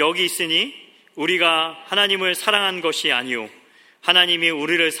 사랑은 여기 있으니 우리가 하나님을 사랑한 것이 아니요 하나님이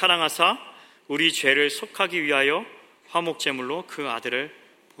우리를 사랑하사 우리 죄를 속하기 위하여 화목제물로 그 아들을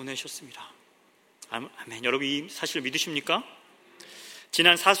보내셨습니다. 아멘. 여러분, 이 사실을 믿으십니까?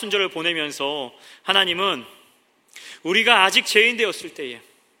 지난 사순절을 보내면서 하나님은 우리가 아직 죄인 되었을 때에,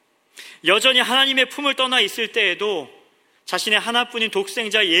 여전히 하나님의 품을 떠나 있을 때에도 자신의 하나뿐인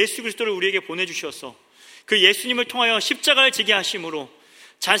독생자 예수 그리스도를 우리에게 보내주셔서 그 예수님을 통하여 십자가를 지게 하심으로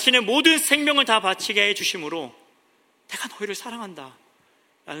자신의 모든 생명을 다 바치게 해주심으로 내가 너희를 사랑한다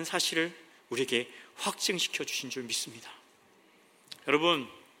라는 사실을 우리에게 확증시켜 주신 줄 믿습니다. 여러분,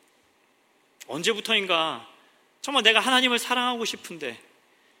 언제부터인가 정말 내가 하나님을 사랑하고 싶은데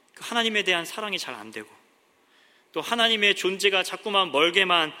그 하나님에 대한 사랑이 잘 안 되고 또 하나님의 존재가 자꾸만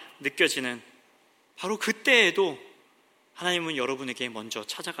멀게만 느껴지는 바로 그때에도 하나님은 여러분에게 먼저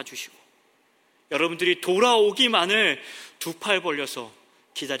찾아가 주시고 여러분들이 돌아오기만을 두 팔 벌려서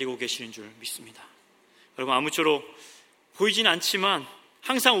기다리고 계시는 줄 믿습니다. 여러분, 아무쪼록 보이진 않지만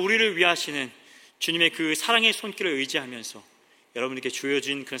항상 우리를 위하시는 주님의 그 사랑의 손길을 의지하면서 여러분에게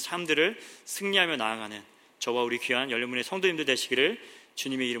주어진 그 삶들을 승리하며 나아가는 저와 우리 귀한 열린문의 성도님들 되시기를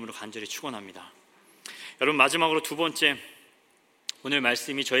주님의 이름으로 간절히 축원합니다. 여러분, 마지막으로 두 번째, 오늘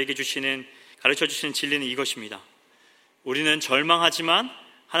말씀이 저에게 가르쳐 주시는 진리는 이것입니다. 우리는 절망하지만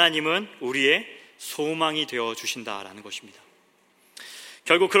하나님은 우리의 소망이 되어 주신다라는 것입니다.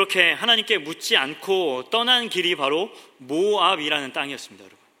 결국 그렇게 하나님께 묻지 않고 떠난 길이 바로 모압이라는 땅이었습니다.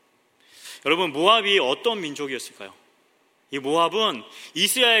 여러분, 모압이 어떤 민족이었을까요? 이 모압은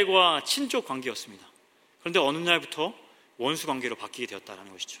이스라엘과 친족 관계였습니다. 그런데 어느 날부터 원수 관계로 바뀌게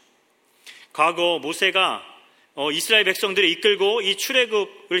되었다는 것이죠. 과거 모세가 이스라엘 백성들을 이끌고 이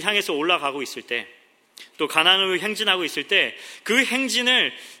출애굽을 향해서 올라가고 있을 때, 또 가나안으로 행진하고 있을 때 그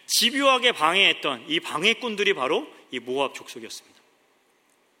행진을 집요하게 방해했던 이 방해꾼들이 바로 이 모압 족속이었습니다.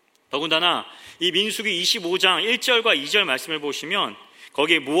 더군다나 이 민수기 25장 1절과 2절 말씀을 보시면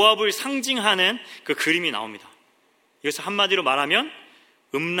거기에 모압을 상징하는 그 그림이 나옵니다. 이것을 한마디로 말하면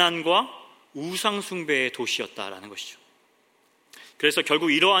음란과 우상숭배의 도시였다라는 것이죠. 그래서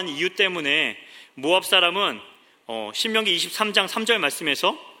결국 이러한 이유 때문에 모압 사람은 신명기 23장 3절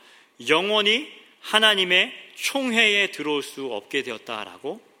말씀에서 영원히 하나님의 총회에 들어올 수 없게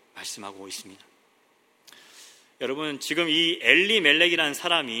되었다라고 말씀하고 있습니다. 여러분, 지금 이 엘리멜렉이라는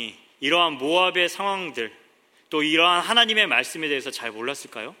사람이 이러한 모압의 상황들, 또 이러한 하나님의 말씀에 대해서 잘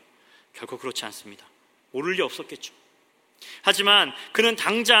몰랐을까요? 결코 그렇지 않습니다. 모를 리 없었겠죠. 하지만 그는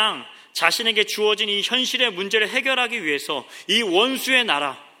당장 자신에게 주어진 이 현실의 문제를 해결하기 위해서 이 원수의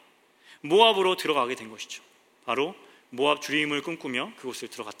나라 모압으로 들어가게 된 것이죠. 바로 모압 주림을 꿈꾸며 그곳을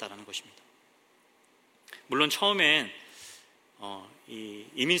들어갔다는 것입니다. 물론 처음엔 이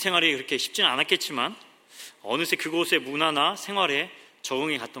이민 생활이 그렇게 쉽지는 않았겠지만 어느새 그곳의 문화나 생활에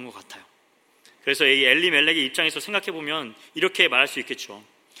적응해 갔던 것 같아요. 그래서 이 엘리멜렉의 입장에서 생각해보면 이렇게 말할 수 있겠죠.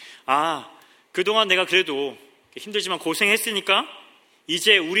 그동안 내가 그래도 힘들지만 고생했으니까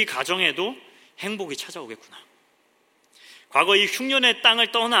이제 우리 가정에도 행복이 찾아오겠구나. 과거 이 흉년의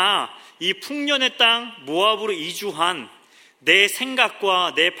땅을 떠나 이 풍년의 땅 모압으로 이주한 내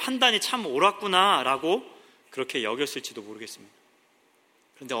생각과 내 판단이 참 옳았구나 라고 그렇게 여겼을지도 모르겠습니다.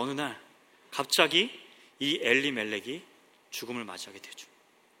 그런데 어느 날 갑자기 이 엘리멜렉이 죽음을 맞이하게 되죠.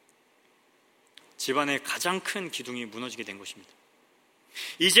 집안의 가장 큰 기둥이 무너지게 된 것입니다.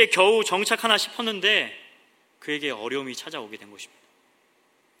 이제 겨우 정착하나 싶었는데 그에게 어려움이 찾아오게 된 것입니다.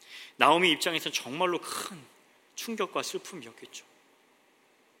 나오미 입장에서는 정말로 큰 충격과 슬픔이었겠죠.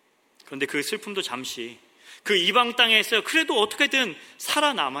 그런데 그 슬픔도 잠시, 그 이방 땅에서 그래도 어떻게든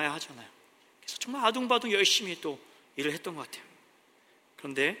살아남아야 하잖아요. 그래서 정말 아둥바둥 열심히 또 일을 했던 것 같아요.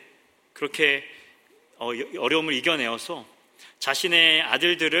 그런데 그렇게 어려움을 이겨내어서 자신의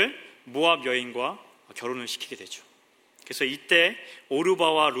아들들을 모압 여인과 결혼을 시키게 되죠. 그래서 이때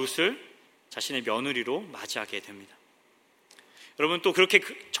오르바와 룻을 자신의 며느리로 맞이하게 됩니다. 여러분 또 그렇게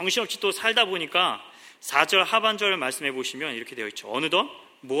정신없이 또 살다 보니까 4절 하반절 말씀해 보시면 이렇게 되어 있죠. 어느덧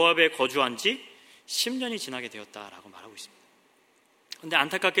모압에 거주한 지 10년이 지나게 되었다라고 말하고 있습니다. 그런데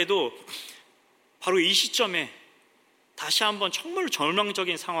안타깝게도 바로 이 시점에 다시 한번 정말로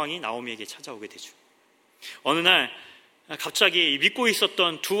절망적인 상황이 나오미에게 찾아오게 되죠. 어느 날 갑자기 믿고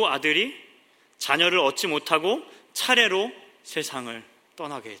있었던 두 아들이 자녀를 얻지 못하고 차례로 세상을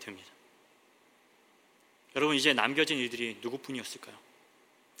떠나게 됩니다. 여러분 이제 남겨진 이들이 누구뿐이었을까요?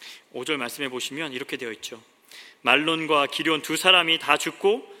 5절 말씀해 보시면 이렇게 되어 있죠. 말론과 기럧 두 사람이 다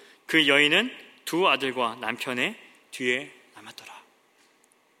죽고 그 여인은 두 아들과 남편의 뒤에 남았더라.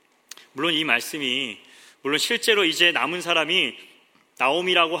 물론 이 말씀이 실제로 이제 남은 사람이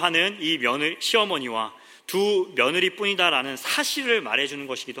나오미라고 하는 이 시어머니와 두 며느리뿐이다라는 사실을 말해주는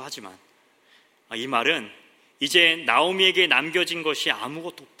것이기도 하지만 이 말은 이제 나오미에게 남겨진 것이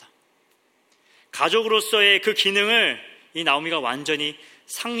아무것도 없다. 가족으로서의 그 기능을 이 나오미가 완전히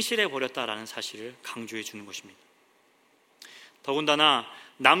상실해버렸다라는 사실을 강조해 주는 것입니다. 더군다나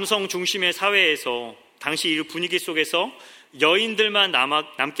남성 중심의 사회에서 당시 이 분위기 속에서 여인들만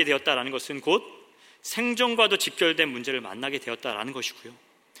남게 되었다라는 것은 곧 생존과도 직결된 문제를 만나게 되었다라는 것이고요.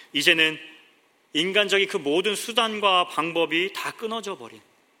 이제는 인간적인 그 모든 수단과 방법이 다 끊어져 버린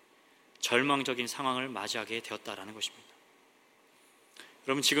절망적인 상황을 맞이하게 되었다라는 것입니다.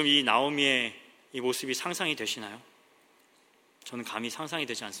 여러분 지금 이 나오미의 이 모습이 상상이 되시나요? 저는 감히 상상이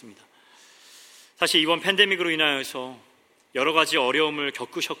되지 않습니다. 사실 이번 팬데믹으로 인하여서 여러 가지 어려움을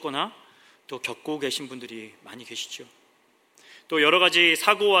겪으셨거나 또 겪고 계신 분들이 많이 계시죠. 또 여러 가지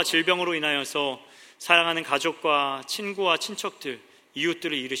사고와 질병으로 인하여서 사랑하는 가족과 친구와 친척들,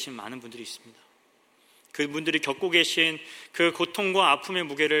 이웃들을 잃으신 많은 분들이 있습니다. 그분들이 겪고 계신 그 고통과 아픔의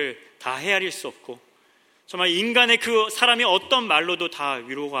무게를 다 헤아릴 수 없고 정말 인간의 그 사람이 어떤 말로도 다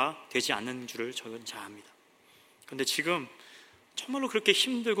위로가 되지 않는 줄을 저는 잘 압니다. 그런데 지금 정말로 그렇게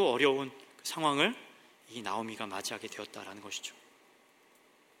힘들고 어려운 그 상황을 이 나오미가 맞이하게 되었다라는 것이죠.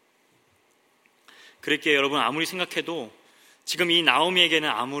 그렇게 여러분 아무리 생각해도 지금 이 나오미에게는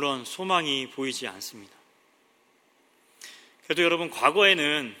아무런 소망이 보이지 않습니다. 그래도 여러분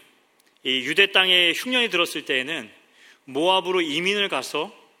과거에는 이 유대 땅에 흉년이 들었을 때에는 모압으로 이민을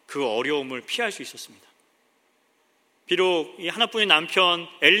가서 그 어려움을 피할 수 있었습니다. 비록 이 하나뿐인 남편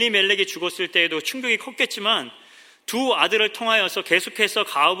엘리멜렉이 죽었을 때에도 충격이 컸겠지만 두 아들을 통하여서 계속해서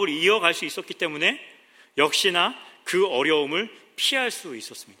가업을 이어갈 수 있었기 때문에 역시나 그 어려움을 피할 수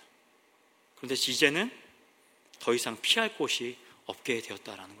있었습니다. 그런데 이제는 더 이상 피할 곳이 없게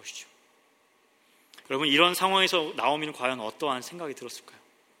되었다라는 것이죠. 여러분 이런 상황에서 나오미는 과연 어떠한 생각이 들었을까요?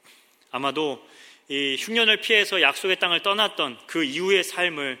 아마도 이 흉년을 피해서 약속의 땅을 떠났던 그 이후의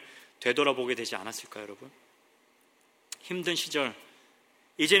삶을 되돌아보게 되지 않았을까요, 여러분? 힘든 시절,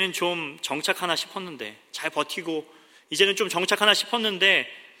 이제는 좀 정착하나 싶었는데, 잘 버티고 이제는 좀 정착하나 싶었는데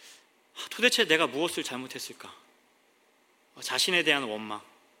도대체 내가 무엇을 잘못했을까? 자신에 대한 원망,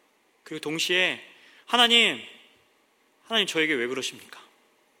 그리고 동시에 하나님 저에게 왜 그러십니까?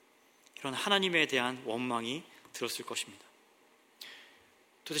 이런 하나님에 대한 원망이 들었을 것입니다.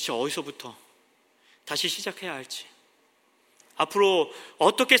 도대체 어디서부터 다시 시작해야 할지, 앞으로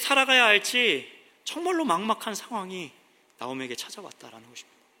어떻게 살아가야 할지 정말로 막막한 상황이 나오미에게 찾아왔다라는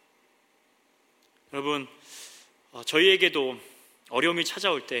것입니다. 여러분, 저희에게도 어려움이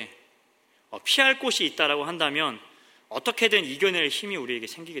찾아올 때 피할 곳이 있다라고 한다면 어떻게든 이겨낼 힘이 우리에게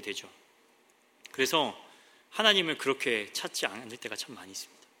생기게 되죠. 그래서 하나님을 그렇게 찾지 않을 때가 참 많이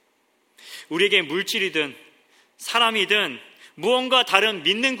있습니다. 우리에게 물질이든 사람이든 무언가 다른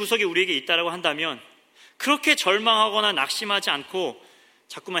믿는 구석이 우리에게 있다라고 한다면 그렇게 절망하거나 낙심하지 않고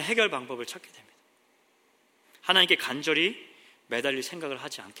자꾸만 해결 방법을 찾게 됩니다. 하나님께 간절히 매달릴 생각을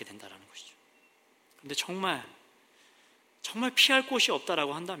하지 않게 된다는 것이죠. 그런데 정말 피할 곳이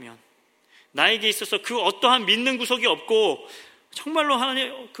없다라고 한다면, 나에게 있어서 그 어떠한 믿는 구석이 없고 정말로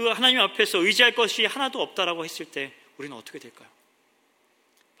하나님 앞에서 의지할 것이 하나도 없다라고 했을 때 우리는 어떻게 될까요?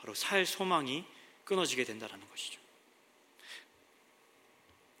 바로 살 소망이 끊어지게 된다는 것이죠.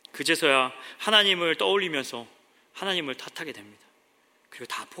 그제서야 하나님을 떠올리면서 하나님을 탓하게 됩니다. 그리고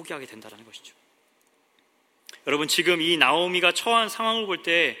다 포기하게 된다는 것이죠. 여러분, 지금 이 나오미가 처한 상황을 볼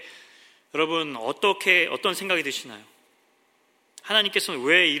때 여러분 어떤 생각이 드시나요? 하나님께서는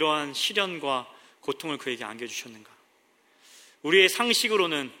왜 이러한 시련과 고통을 그에게 안겨주셨는가? 우리의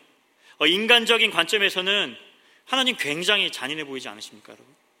상식으로는, 인간적인 관점에서는 하나님 굉장히 잔인해 보이지 않으십니까,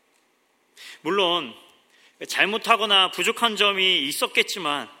 여러분? 물론 잘못하거나 부족한 점이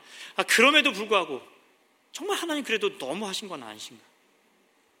있었겠지만 그럼에도 불구하고 정말 하나님 그래도 너무 하신 건 아니신가?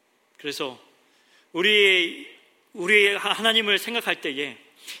 그래서 우리 하나님을 생각할 때에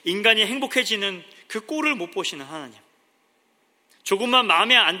인간이 행복해지는 그 꼴을 못 보시는 하나님, 조금만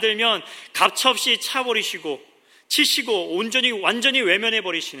마음에 안 들면 가차없이 차버리시고 치시고 완전히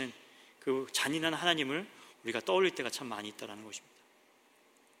외면해버리시는 그 잔인한 하나님을 우리가 떠올릴 때가 참 많이 있다는 것입니다.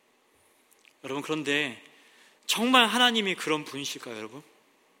 여러분, 그런데 정말 하나님이 그런 분이실까요, 여러분?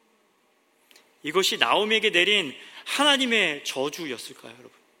 이것이 나오미에게 내린 하나님의 저주였을까요,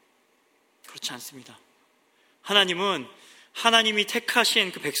 여러분? 그렇지 않습니다. 하나님은 하나님이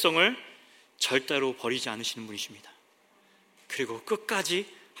택하신 그 백성을 절대로 버리지 않으시는 분이십니다. 그리고 끝까지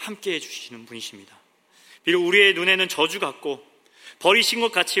함께해 주시는 분이십니다. 비록 우리의 눈에는 저주 같고 버리신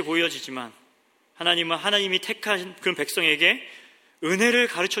것 같이 보여지지만 하나님은 하나님이 택한 그런 백성에게 은혜를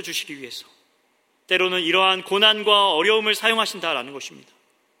가르쳐 주시기 위해서 때로는 이러한 고난과 어려움을 사용하신다라는 것입니다.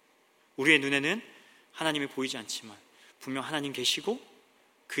 우리의 눈에는 하나님이 보이지 않지만 분명 하나님 계시고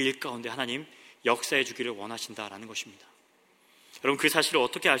그 일 가운데 하나님 역사해 주기를 원하신다라는 것입니다. 여러분, 그 사실을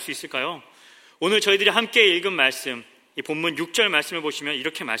어떻게 알 수 있을까요? 오늘 저희들이 함께 읽은 말씀, 이 본문 6절 말씀을 보시면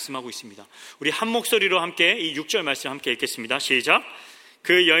이렇게 말씀하고 있습니다. 우리 한 목소리로 함께 이 6절 말씀 함께 읽겠습니다. 시작.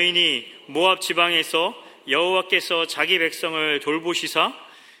 그 여인이 모압 지방에서 여호와께서 자기 백성을 돌보시사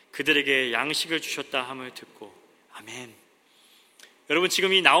그들에게 양식을 주셨다 함을 듣고. 아멘. 여러분,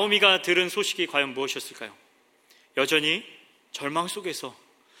 지금 이 나오미가 들은 소식이 과연 무엇이었을까요? 여전히 절망 속에서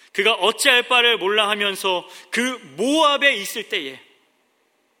그가 어찌할 바를 몰라 하면서 그 모압에 있을 때에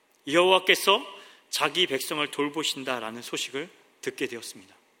여호와께서 자기 백성을 돌보신다라는 소식을 듣게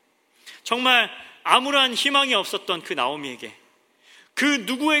되었습니다. 정말 아무런 희망이 없었던 그 나오미에게, 그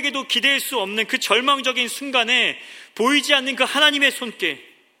누구에게도 기댈 수 없는 그 절망적인 순간에 보이지 않는 그 하나님의 손길,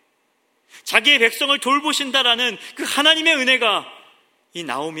 자기의 백성을 돌보신다라는 그 하나님의 은혜가 이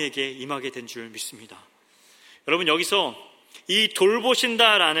나오미에게 임하게 된 줄 믿습니다. 여러분, 여기서 이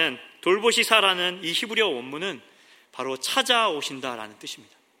돌보시사라는 이 히브리어 원문은 바로 찾아오신다라는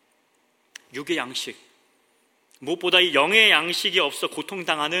뜻입니다. 육의 양식, 무엇보다 이 영의 양식이 없어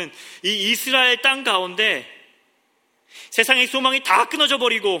고통당하는 이 이스라엘 땅 가운데 세상의 소망이 다 끊어져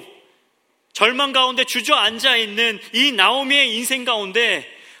버리고 절망 가운데 주저앉아 있는 이 나오미의 인생 가운데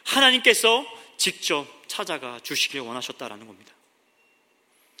하나님께서 직접 찾아가 주시길 원하셨다라는 겁니다.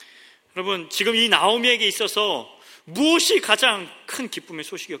 여러분, 지금 이 나오미에게 있어서 무엇이 가장 큰 기쁨의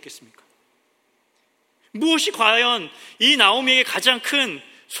소식이었겠습니까? 무엇이 과연 이 나오미에게 가장 큰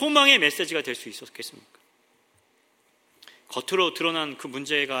소망의 메시지가 될 수 있었겠습니까? 겉으로 드러난 그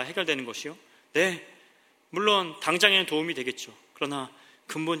문제가 해결되는 것이요? 네, 물론 당장에는 도움이 되겠죠. 그러나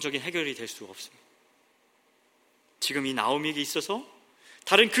근본적인 해결이 될 수 없습니다. 지금 이 나오미에게 있어서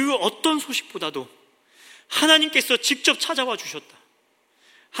다른 그 어떤 소식보다도 하나님께서 직접 찾아와 주셨다,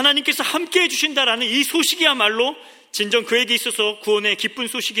 하나님께서 함께해 주신다라는 이 소식이야말로 진정 그에게 있어서 구원의 기쁜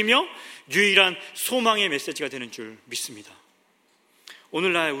소식이며 유일한 소망의 메시지가 되는 줄 믿습니다.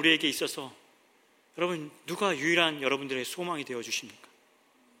 오늘날 우리에게 있어서 여러분, 누가 유일한 여러분들의 소망이 되어 주십니까?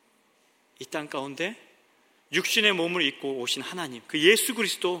 이 땅 가운데 육신의 몸을 입고 오신 하나님, 그 예수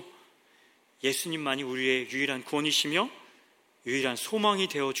그리스도, 예수님만이 우리의 유일한 구원이시며 유일한 소망이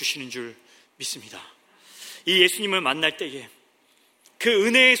되어 주시는 줄 믿습니다. 이 예수님을 만날 때에, 그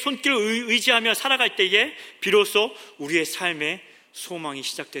은혜의 손길을 의지하며 살아갈 때에 비로소 우리의 삶의 소망이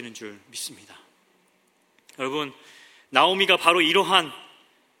시작되는 줄 믿습니다. 여러분, 나오미가 바로 이러한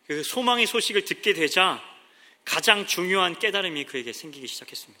그 소망의 소식을 듣게 되자 가장 중요한 깨달음이 그에게 생기기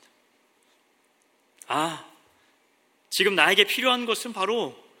시작했습니다. 아, 지금 나에게 필요한 것은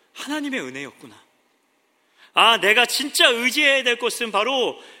바로 하나님의 은혜였구나. 아, 내가 진짜 의지해야 될 것은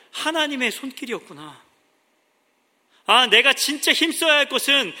바로 하나님의 손길이었구나. 아, 내가 진짜 힘써야 할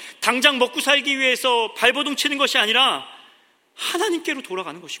것은 당장 먹고 살기 위해서 발버둥 치는 것이 아니라 하나님께로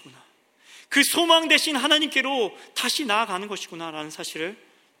돌아가는 것이구나. 그 소망 대신 하나님께로 다시 나아가는 것이구나 라는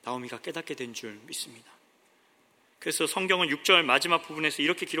사실을 나오미가 깨닫게 된 줄 믿습니다. 그래서 성경은 6절 마지막 부분에서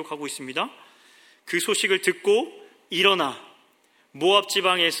이렇게 기록하고 있습니다. 그 소식을 듣고 일어나 모압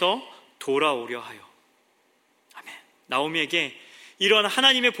지방에서 돌아오려 하여. 아멘. 나오미에게 이런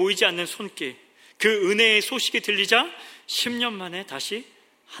하나님의 보이지 않는 손길, 그 은혜의 소식이 들리자 10년 만에 다시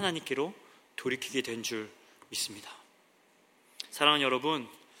하나님께로 돌이키게 된 줄 믿습니다. 사랑하는 여러분,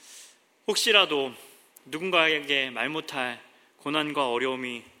 혹시라도 누군가에게 말 못할 고난과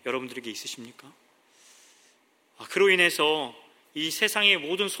어려움이 여러분들에게 있으십니까? 그로 인해서 이 세상의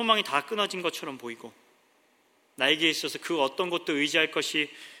모든 소망이 다 끊어진 것처럼 보이고 나에게 있어서 그 어떤 것도 의지할 것이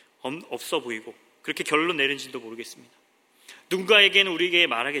없어 보이고 그렇게 결론 내린지도 모르겠습니다. 누군가에게는 우리에게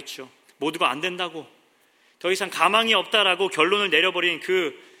말하겠죠. 모두가 안 된다고, 더 이상 가망이 없다라고 결론을 내려버린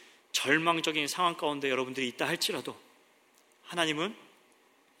그 절망적인 상황 가운데 여러분들이 있다 할지라도 하나님은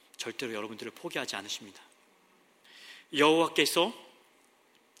절대로 여러분들을 포기하지 않으십니다. 여호와께서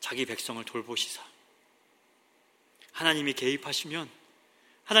자기 백성을 돌보시사, 하나님이 개입하시면,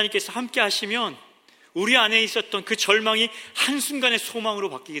 하나님께서 함께 하시면 우리 안에 있었던 그 절망이 한순간에 소망으로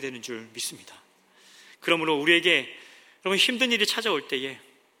바뀌게 되는 줄 믿습니다. 그러므로 우리에게 여러분 힘든 일이 찾아올 때에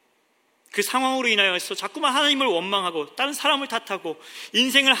그 상황으로 인하여서 자꾸만 하나님을 원망하고 다른 사람을 탓하고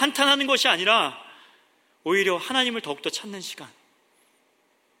인생을 한탄하는 것이 아니라 오히려 하나님을 더욱더 찾는 시간,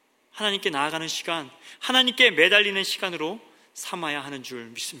 하나님께 나아가는 시간, 하나님께 매달리는 시간으로 삼아야 하는 줄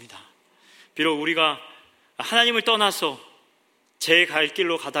믿습니다. 비록 우리가 하나님을 떠나서 제 갈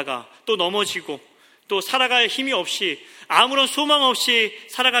길로 가다가 또 넘어지고 또 살아갈 힘이 없이 아무런 소망 없이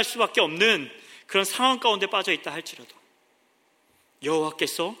살아갈 수밖에 없는 그런 상황 가운데 빠져 있다 할지라도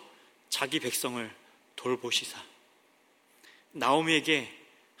여호와께서 자기 백성을 돌보시사, 나오미에게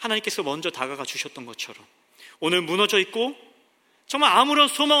하나님께서 먼저 다가가 주셨던 것처럼 오늘 무너져 있고 정말 아무런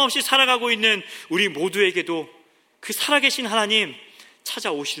소망 없이 살아가고 있는 우리 모두에게도 그 살아계신 하나님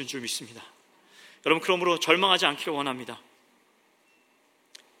찾아오시는 줄 믿습니다. 여러분, 그러므로 절망하지 않기를 원합니다.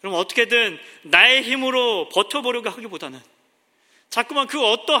 여러분, 어떻게든 나의 힘으로 버텨보려고 하기보다는 자꾸만 그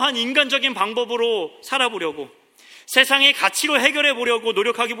어떠한 인간적인 방법으로 살아보려고, 세상의 가치로 해결해 보려고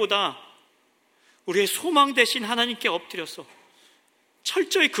노력하기보다 우리의 소망 대신 하나님께 엎드려서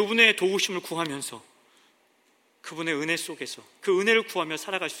철저히 그분의 도우심을 구하면서 그분의 은혜 속에서 그 은혜를 구하며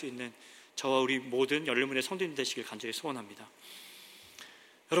살아갈 수 있는 저와 우리 모든 열린문의 성도님 되시길 간절히 소원합니다.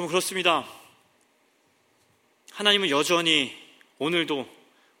 여러분, 그렇습니다. 하나님은 여전히 오늘도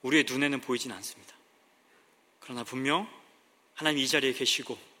우리의 눈에는 보이진 않습니다. 그러나 분명 하나님 이 자리에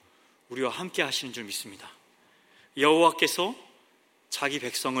계시고 우리와 함께 하시는 줄 믿습니다. 여호와께서 자기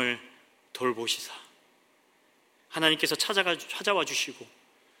백성을 돌보시사, 하나님께서 찾아와 주시고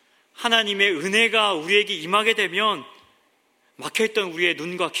하나님의 은혜가 우리에게 임하게 되면 막혀있던 우리의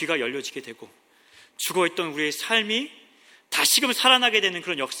눈과 귀가 열려지게 되고 죽어있던 우리의 삶이 다시금 살아나게 되는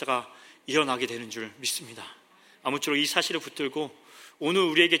그런 역사가 일어나게 되는 줄 믿습니다. 아무쪼록 이 사실을 붙들고 오늘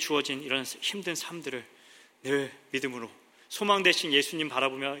우리에게 주어진 이런 힘든 삶들을 늘 믿음으로 소망 되신 예수님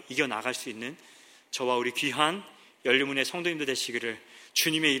바라보며 이겨나갈 수 있는 저와 우리 귀한 열린문의 성도님들 되시기를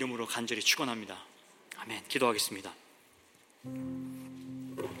주님의 이름으로 간절히 축원합니다. 아멘. 기도하겠습니다.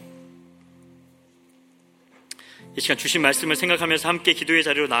 이 시간 주신 말씀을 생각하면서 함께 기도의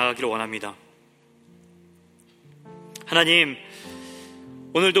자리로 나아가기를 원합니다. 하나님,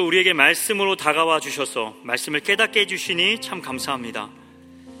 오늘도 우리에게 말씀으로 다가와 주셔서 말씀을 깨닫게 해주시니 참 감사합니다.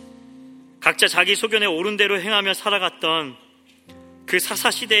 각자 자기 소견에 옳은 대로 행하며 살아갔던 그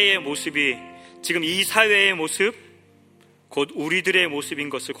사사시대의 모습이 지금 이 사회의 모습, 곧 우리들의 모습인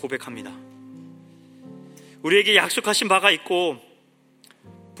것을 고백합니다. 우리에게 약속하신 바가 있고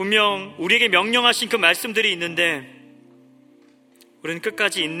분명 우리에게 명령하신 그 말씀들이 있는데 우리는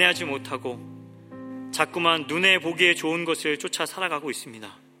끝까지 인내하지 못하고 자꾸만 눈에 보기에 좋은 것을 쫓아 살아가고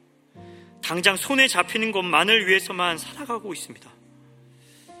있습니다. 당장 손에 잡히는 것만을 위해서만 살아가고 있습니다.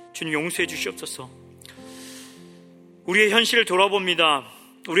 주님, 용서해 주시옵소서. 우리의 현실을 돌아봅니다.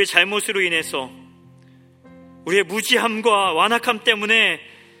 우리의 잘못으로 인해서, 우리의 무지함과 완악함 때문에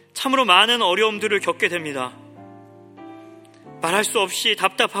참으로 많은 어려움들을 겪게 됩니다. 말할 수 없이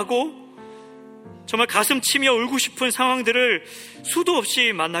답답하고 정말 가슴 치며 울고 싶은 상황들을 수도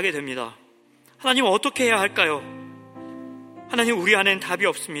없이 만나게 됩니다. 하나님, 어떻게 해야 할까요? 하나님, 우리 안엔 답이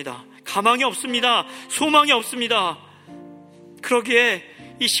없습니다. 가망이 없습니다. 소망이 없습니다. 그러기에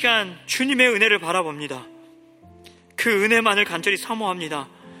이 시간 주님의 은혜를 바라봅니다. 그 은혜만을 간절히 사모합니다.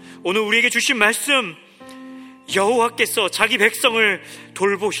 오늘 우리에게 주신 말씀, 여호와께서 자기 백성을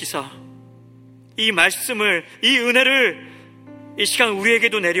돌보시사 이 말씀을, 이 은혜를 이 시간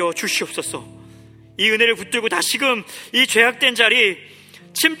우리에게도 내려 주시옵소서. 이 은혜를 붙들고 다시금 이 죄악된 자리,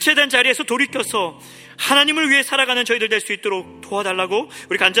 침체된 자리에서 돌이켜서 하나님을 위해 살아가는 저희들 될 수 있도록 도와달라고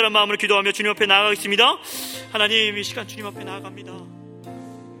우리 간절한 마음으로 기도하며 주님 앞에 나아가겠습니다. 하나님, 이 시간 주님 앞에 나아갑니다.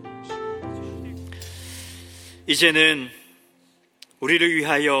 이제는 우리를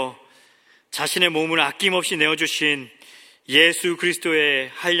위하여 자신의 몸을 아낌없이 내어주신 예수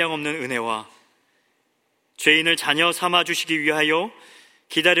그리스도의 한량없는 은혜와 죄인을 자녀 삼아주시기 위하여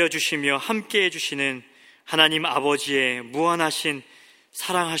기다려주시며 함께해 주시는 하나님 아버지의 무한하신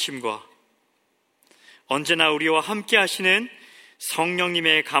사랑하심과 언제나 우리와 함께 하시는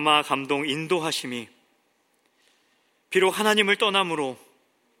성령님의 감화 감동 인도하심이, 비록 하나님을 떠남으로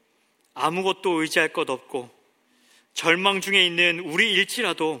아무것도 의지할 것 없고 절망 중에 있는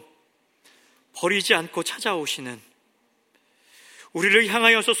우리일지라도 버리지 않고 찾아오시는, 우리를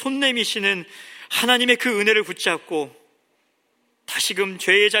향하여서 손 내미시는 하나님의 그 은혜를 붙잡고 다시금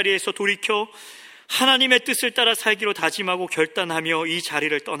죄의 자리에서 돌이켜 하나님의 뜻을 따라 살기로 다짐하고 결단하며 이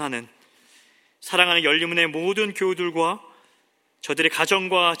자리를 떠나는 사랑하는 열림은의 모든 교우들과 저들의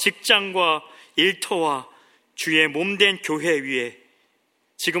가정과 직장과 일터와 주의 몸된 교회 위에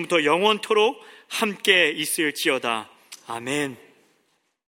지금부터 영원토록 함께 있을지어다. 아멘.